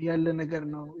እየጎዳን ያለ ነገር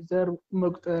ነው። ዘር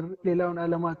መቁጠር፣ ሌላውን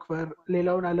አለማክበር፣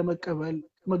 ሌላውን አለመቀበል፣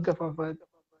 መገፋፋት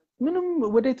ምንም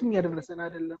ወዴትም ያደረሰን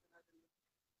አይደለም።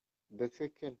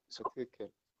 በትክክል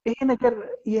ይሄ ነገር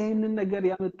ይሄንን ነገር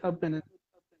ያመጣብን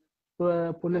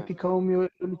በፖለቲካውም ሊሆን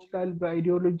ይችላል፣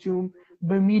 በአይዲዮሎጂውም፣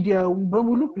 በሚዲያውም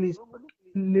በሙሉ ፕሊዝ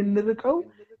ልንርቀው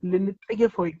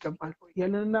ልንጠየፈው ይገባል።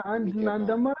 ያለና አንድ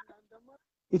አማራጭ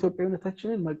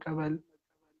ኢትዮጵያዊነታችንን መቀበል፣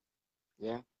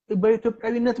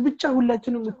 በኢትዮጵያዊነት ብቻ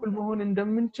ሁላችንም እኩል መሆን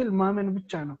እንደምንችል ማመን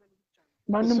ብቻ ነው።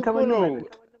 ማንም ከማንም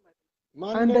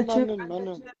አንዳችን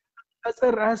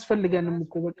አጽር አያስፈልገንም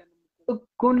እኮ በቃ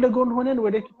ጎን ለጎን ሆነን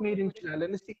ወደፊት መሄድ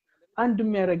እንችላለን። እስቲ አንድ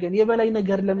የሚያደርገን የበላይ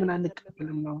ነገር ለምን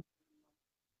አንቀበልም ነው።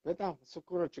 በጣም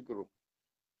ስኩር ችግሩ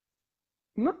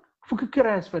እና ፍክክር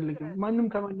አያስፈልግም። ማንም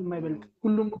ከማንም አይበልጥ፣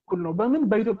 ሁሉም እኩል ነው። በምን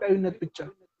በኢትዮጵያዊነት ብቻ።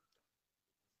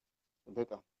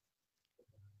 በጣም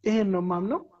ይሄን ነው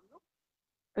ማምነው።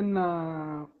 እና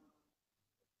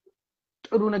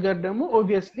ጥሩ ነገር ደግሞ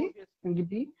ኦብቪየስሊ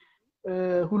እንግዲህ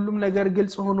ሁሉም ነገር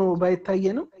ግልጽ ሆኖ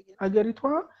ባይታየንም አገሪቷ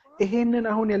ይሄንን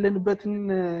አሁን ያለንበትን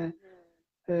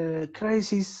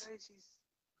ክራይሲስ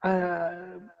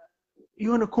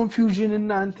የሆነ ኮንፊውዥን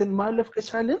እና እንትን ማለፍ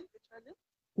ከቻለን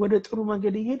ወደ ጥሩ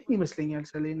መንገድ ይሄድን ይመስለኛል።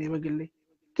 ስለኔ በግሌ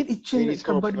ግን እቺን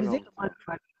ከባድ ጊዜ ማለፍ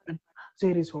አለብን።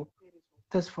 ዜሪሶ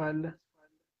ተስፋ አለ።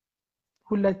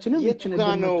 ሁላችንም እቺን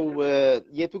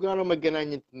የቱ ጋር ነው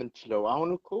መገናኘት የምንችለው? አሁን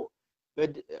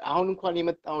እንኳን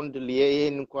የመጣውን ድል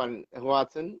ይሄን እንኳን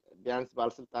ህዋትን ቢያንስ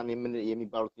ባለስልጣን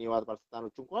የሚባሉትን የህዋት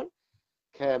ባለስልጣኖች እንኳን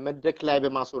ከመድረክ ላይ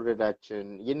በማስወረዳችን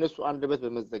የነሱ አንደበት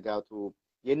በመዘጋቱ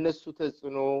የነሱ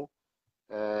ተጽዕኖ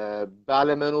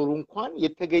ባለመኖሩ እንኳን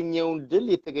የተገኘውን ድል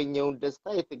የተገኘውን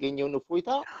ደስታ የተገኘውን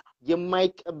እፎይታ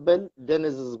የማይቀበል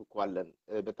ደነዝ ህዝብ እኮ አለን።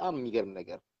 በጣም የሚገርም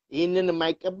ነገር ይሄንን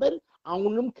የማይቀበል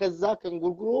አሁንም ከዛ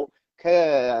ከንጉርጉሮ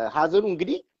ከሐዘኑ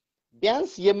እንግዲህ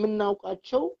ቢያንስ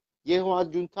የምናውቃቸው የህዋት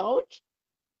ጁንታዎች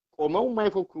ቆመው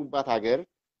የማይፎክሩባት ሀገር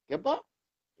ገባ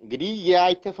እንግዲህ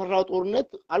የአይተፈራው ጦርነት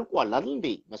አልቋል አይደል እንዴ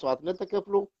መስዋዕትነት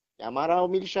ተከፍሎ የአማራው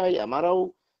ሚሊሻ የአማራው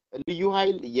ልዩ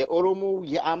ኃይል የኦሮሞ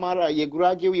የአማራ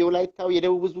የጉራጌው የወላይታው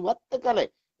የደቡብ ህዝብ አጠቃላይ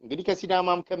እንግዲህ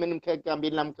ከሲዳማም ከምንም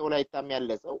ከጋምቤላም ከወላይታም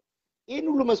ያለ ሰው ይሄን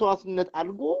ሁሉ መስዋዕትነት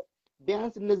አድርጎ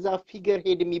ቢያንስ እነዛ ፊገር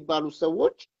ሄድ የሚባሉ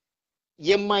ሰዎች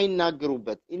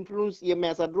የማይናገሩበት ኢንፍሉዌንስ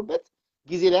የሚያሳድሩበት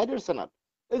ጊዜ ላይ ደርሰናል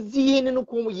እዚህ ይሄንን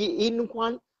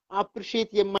እንኳን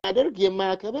አፕሪሺየት የማያደርግ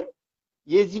የማያከብር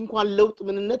የዚህ እንኳን ለውጥ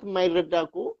ምንነት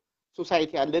የማይረዳኮ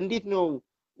ሶሳይቲ አለ እንዴት ነው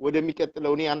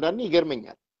ወደሚቀጥለው እኔ አንዳንዴ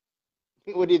ይገርመኛል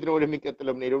ወዴት ነው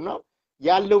ወደሚቀጥለው ምን ሄደውና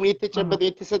ያለውን የተጨበጠ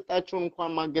የተሰጣቸውን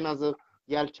እንኳን ማገናዘብ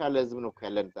ያልቻለ ህዝብ ነው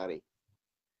ያለን ዛሬ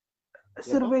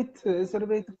እስር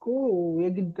ቤት እኮ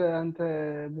የግድ አንተ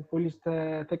በፖሊስ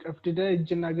ተቀፍድደ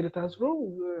እጅና እግር ታስሮ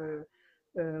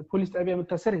ፖሊስ ጣቢያ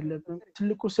መታሰር የለብም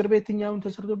ትልቁ እስር ቤትኛውን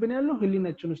ተሰርቶብን ያለው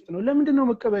ህሊናችን ውስጥ ነው ለምንድን ነው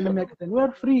መቀበል የሚያቀተን we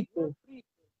are free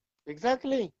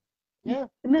exactly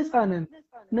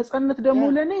ነፃነት ደግሞ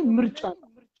ለኔ ምርጫ ነው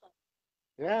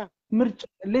ምርጫ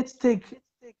let's take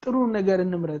ጥሩ ነገር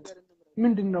እንምረጥ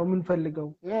ምንድነው ምን ፈልገው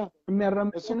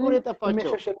የሚያራምጥን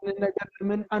የሚያሻሽልን ነገር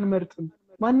ምን አንመርጥም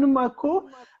ማንንም አኮ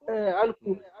አልኩ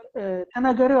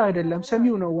ተናገረው አይደለም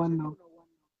ሰሚው ነው ዋናው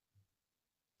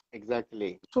exactly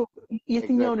so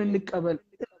የትኛውን እንቀበል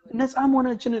ነፃ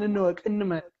መሆናችንን እንወቅ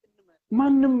እንመን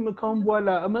ማንንም ካሁን በኋላ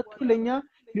መጥቶ ለኛ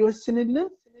ሊወስንልን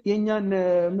የኛን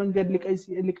መንገድ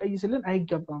ሊቀይስልን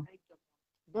አይገባም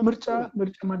ምርጫ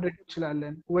ማድረግ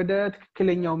እንችላለን ወደ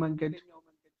ትክክለኛው መንገድ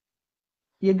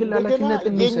የግል ኃላፊነት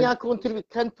የኛ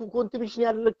ኮንትሪቢዩሽን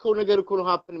ያደረገው ነገር እኮ ነው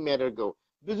ሀፕን የሚያደርገው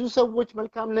ብዙ ሰዎች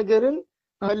መልካም ነገርን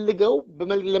ፈልገው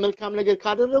ለመልካም ነገር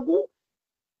ካደረጉ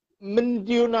ምን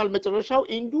ይሆናል መጨረሻው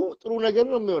ኢንዱ ጥሩ ነገር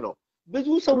ነው የሚሆነው ብዙ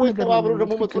ሰዎች ተባብረው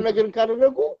ደግሞ መጥፎ ነገርን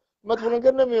ካደረጉ መጥፎ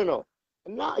ነገር ነው የሚሆነው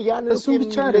እና ያን እሱ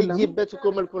ብቻ አይደለም ለይበት እኮ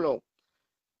መልኩ ነው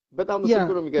በጣም እሱ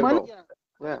ነው የሚገርመው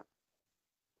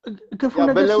ክፉ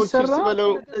ነገር ሲሰራ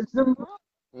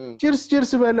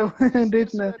ቺርስ በለው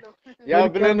እንዴት ነው ያ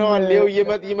ብለናል ሌው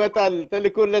ይመጣል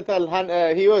ተልኮለታል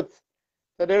ህይወት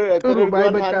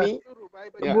ተደርጓል ሃኒ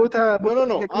ቦታ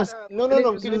ኖ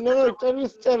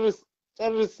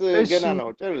ጨርስ ገና ነው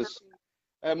ጨርስ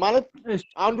ማለት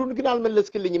አንዱን ግን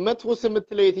አልመለስክልኝ መጥፎ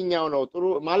ስምትለው የትኛው ነው ጥሩ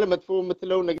ማለት መጥፎ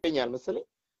የምትለው ነገኛል መሰለኝ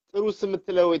ጥሩ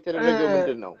ስምትለው የተደረገው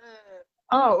ምንድነው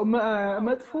አው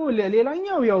መጥፎ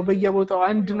ሌላኛው ያው በየቦታው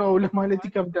አንድ ነው ለማለት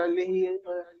ይከብዳል ይሄ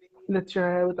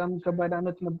 2020 በጣም ከባድ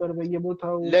አመት ነበር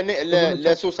በየቦታው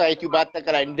ለሶሳይቲው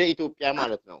በአጠቃላይ እንደ ኢትዮጵያ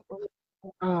ማለት ነው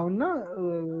አውና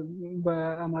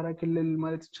በአማራ ክልል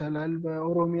ማለት ይቻላል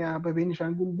በኦሮሚያ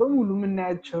በቤኒሻንጉል በሙሉ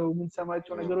ምናያቸው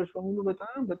ምንሰማቸው ነገሮች በሙሉ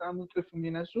በጣም ጥፍ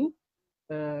የሚነሱ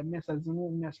የሚያሳዝኑ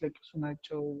የሚያስለቅሱ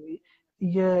ናቸው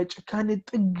የጭካኔ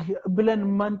ጥግ ብለን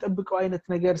ማንጠብቀው አይነት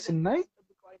ነገር ስናይ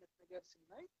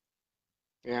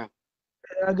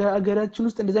አገራችን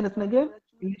ውስጥ እንደዚህ አይነት ነገር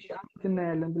ለሻምትና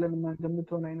ያለን ብለን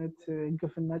ማንገምተውን አይነት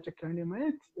ግፍና ጭካኔ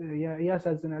ማየት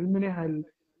ያሳዝናል ምን ያህል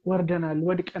ወርደናል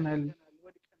ወድቀናል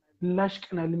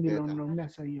ላሽቀናል የሚለው ነው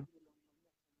የሚያሳየው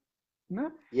እና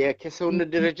የከሰውነት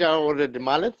ደረጃ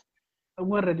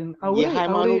ወረድን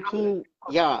የሃይማኖቱ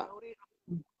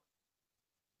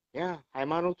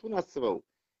ሃይማኖቱን አስበው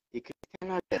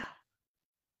የክርስቲያን ሀገር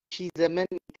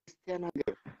ዘመን ክርስቲያን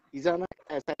ሀገር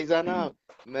ሳይዛና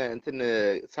እንትን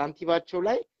ሳንቲባቸው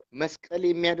ላይ መስቀል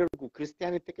የሚያደርጉ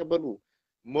ክርስቲያን የተቀበሉ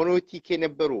ሞኖቲክ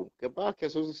የነበሩ ገባ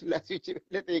ከሶስት ስላሴዎች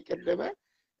ለተቀደመ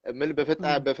ምን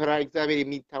በፈራ እግዚአብሔር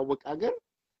የሚታወቅ ሀገር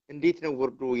እንዴት ነው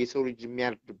ወርዶ የሰው ልጅ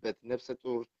የሚያርድበት ነፍሰ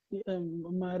ጡር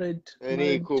ማረድ እኔ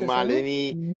እኮ ማለት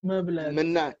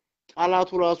ምንና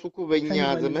ቃላቱ ራሱ እኮ በእኛ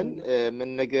ዘመን ምን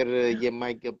ነገር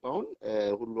የማይገባውን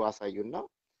ሁሉ አሳዩና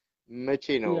መቼ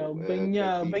ነው በእኛ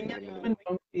ዘመን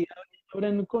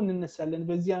አብረን እኮ እንነሳለን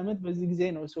በዚህ አመት በዚህ ጊዜ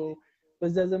ነው ሶ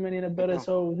በዛ ዘመን የነበረ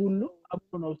ሰው ሁሉ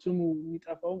አብሮ ነው ስሙ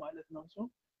የሚጠፋው ማለት ነው ሶ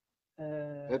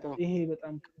ይሄ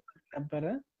በጣም ከበረ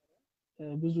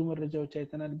ብዙ መረጃዎች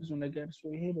አይተናል ብዙ ነገር ሶ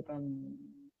ይሄ በጣም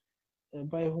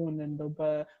ባይሆን እንደው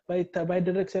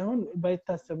ባይደረግ ሳይሆን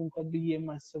ባይታሰብ እንኳን ብዬ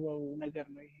የማስበው ነገር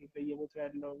ነው ይሄ በየቦታው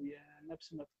ያለው የነፍስ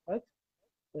መጥፋት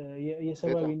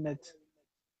የሰባዊነት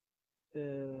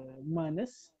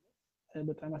ማነስ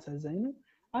በጣም አሳዛኝ ነው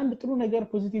አንድ ጥሩ ነገር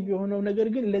ፖዚቲቭ የሆነው ነገር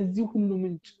ግን ለዚህ ሁሉ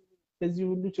ምንጭ ለዚህ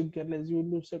ሁሉ ችግር ለዚህ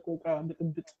ሁሉ ሰቆቃ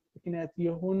ብጥብጥ ምክንያት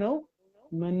የሆነው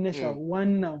መነሻው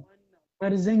ዋናው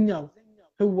መርዘኛው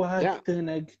ህዋሃት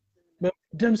ተነግ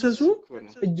በደምሰሱ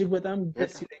እጅግ በጣም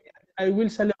ደስ ይለኛል I will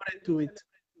celebrate to it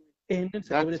ይሄንን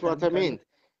that's what I mean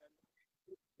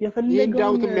ይሄን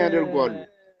ዳውት የሚያደርጓሉ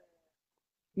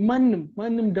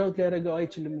ማንም ዳውት ሊያደርገው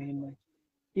አይችልም ይሄንን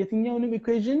የትኛውንም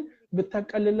ኢኩዌሽን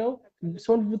ብታቀልለው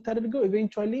ሶልቭ ብታደርገው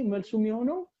ኢቨንቹዋሊ መልሱ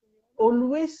የሚሆነው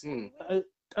always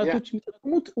ጣቶች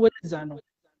የሚጠቁሙት ወደዛ ነው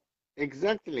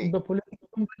ኤግዛክትሊ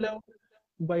በፖለቲካም ብለው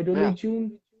ባይኦሎጂውም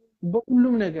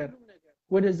በሁሉም ነገር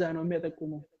ወደዛ ነው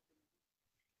የሚያጠቁመው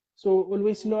ሶ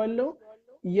always ለዋለው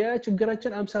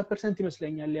የችግራችን 50%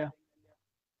 ይመስለኛል ያ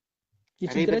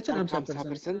የችግራችን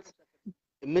 50%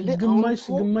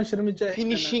 ግማሽ እርምጃ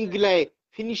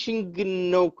ፊኒሺንግ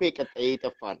ነው እኮ የቀጣይ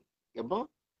ይጠፋል ገባ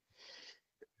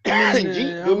እንጂ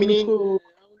ዶሚኔት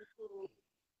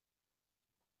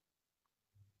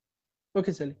ኦኬ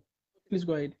ሰሊ ፕሊዝ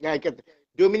ጎ አሄድ ያ ይቀጥ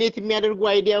ዶሚኔት የሚያደርጉ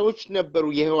አይዲያዎች ነበሩ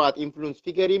የህዋት ኢንፍሉዌንስ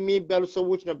ፊገር የሚባሉ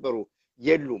ሰዎች ነበሩ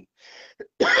የሉም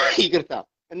ይቅርታ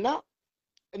እና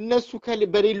እነሱ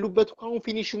በሌሉበት እንኳን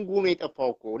ፊኒሺንግ ነው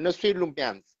የጠፋው እኮ እነሱ የሉም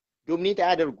ቢያንስ ዶሚኔት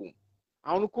አያደርጉም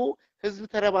አሁን እኮ ህዝብ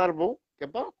ተረባርበው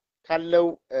ገባ ካለው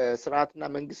ስርዓትና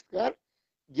መንግስት ጋር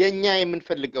የኛ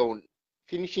የምንፈልገውን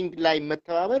ፊኒሺንግ ላይ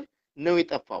መተባበር ነው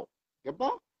የጠፋው ገባ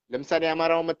ለምሳሌ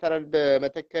አማራው መተራል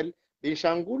በመተከል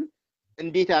ቤንሻንጉል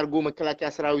እንዴት አርጎ መከላከያ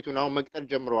ሰራዊቱን አሁን መቅጠር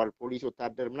ጀምረዋል ፖሊስ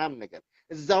ወታደር ምናምን ነገር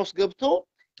እዛውስ ገብቶ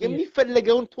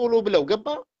የሚፈልገውን ቶሎ ብለው ገባ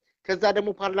ከዛ ደግሞ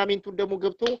ፓርላሜንቱን ደግሞ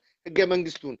ገብቶ ህገ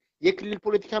መንግስቱን የክልል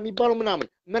ፖለቲካ የሚባለው ምናምን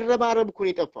መረባረብ እኮ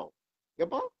ነው የጠፋው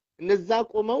ገባ እነዛ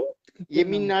ቆመው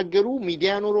የሚናገሩ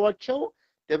ሚዲያ ኖሯቸው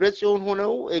ደብረጽዮን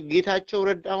ሆነው ጌታቸው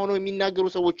ረዳ ሆነው የሚናገሩ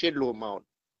ሰዎች የሉም አሁን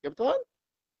ገብተዋል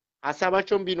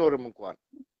ሐሳባቸውን ቢኖርም እንኳን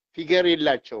ፊገር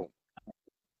የላቸው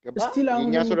ገባ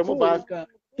የኛ ሰው ደግሞ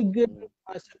ችግር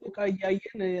አሰቃቂ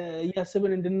ያያየን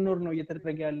ያስብን እንድንኖር ነው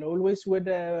እየተደረገ ያለው always ወደ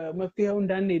መፍትሄው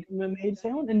እንዳንሄድ መሄድ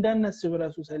ሳይሆን እንዳናስብ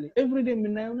ራሱ ሰለ ኤቭሪዴይ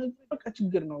የምናየው ነገር በቃ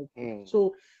ችግር ነው ሶ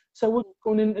ሰዎች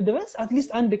ቆንን ድረስ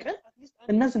አትሊስት አንድ ቀን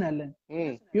እናዝናለን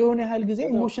የሆነ ያህል ጊዜ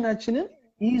ኢሞሽናችንን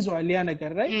ይይዟል ያ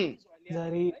ነገር ላይ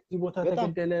ዛሬ እዚህ ቦታ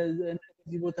ተገደለ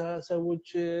እዚህ ቦታ ሰዎች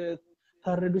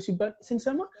ታረዱ ሲባል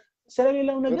ስንሰማ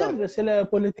ስለሌላው ነገር ስለ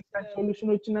ፖለቲካል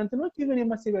ሶሉሽኖች እና እንትኖች ኢቭን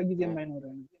የማሰቢያ ጊዜ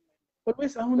የማይኖረው ነው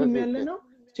always አሁንም ያለነው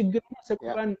ችግርና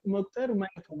ሰቆቃን መቁጠር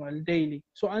ማለት ሆኗል ዴይሊ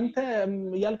ሶ አንተ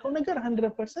ያልከው ነገር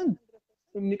 100%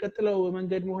 የሚቀጥለው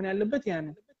መንገድ መሆን ያለበት ያ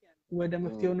ነው ወደ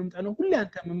መፍትሄው እንምጣነው ሁሌ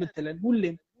አንተ የምትለን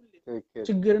ሁሌም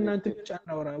ችግርና አንተ ብቻ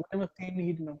እናወራ ወደ መፍትሄ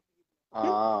እንሂድ ነው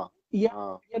ያ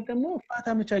ደግሞ ፋታ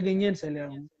መቻ ያገኘን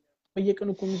ሰላም በየቀኑ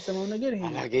እኮ የሚሰማው ነገር ይሄ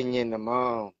አላገኘንም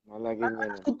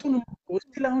ቁጥሩን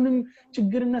ወስላሁንም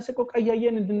ችግርና ሰቆቃ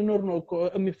ያያየን እንድንኖር ነው እኮ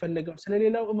የሚፈልገው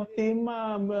ስለሌላው መፍትሄማ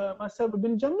ማሰብ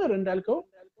ብንጀምር እንዳልከው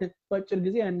ባጭር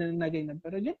ጊዜ ያንን እናገኝ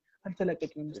ነበር ግን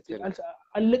አልተለቀቀም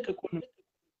አልለቀቁንም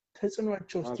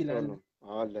ተጽኗቸው እስኪላል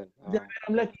አለን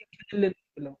አምላክ ይከልልን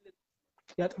ብለው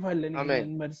ያጥፋልን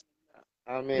መልስ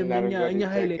አሜን እኛ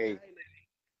ኃይል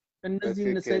እነዚህ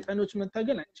ሰይጣኖች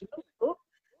መታገል አንችልም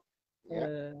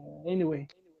anyway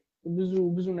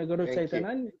ብዙ ነገሮች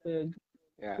አይተናል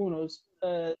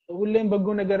ሁሌም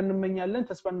በጎ ነገር እንመኛለን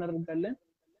ተስፋ እናደርጋለን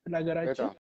ለሀገራችን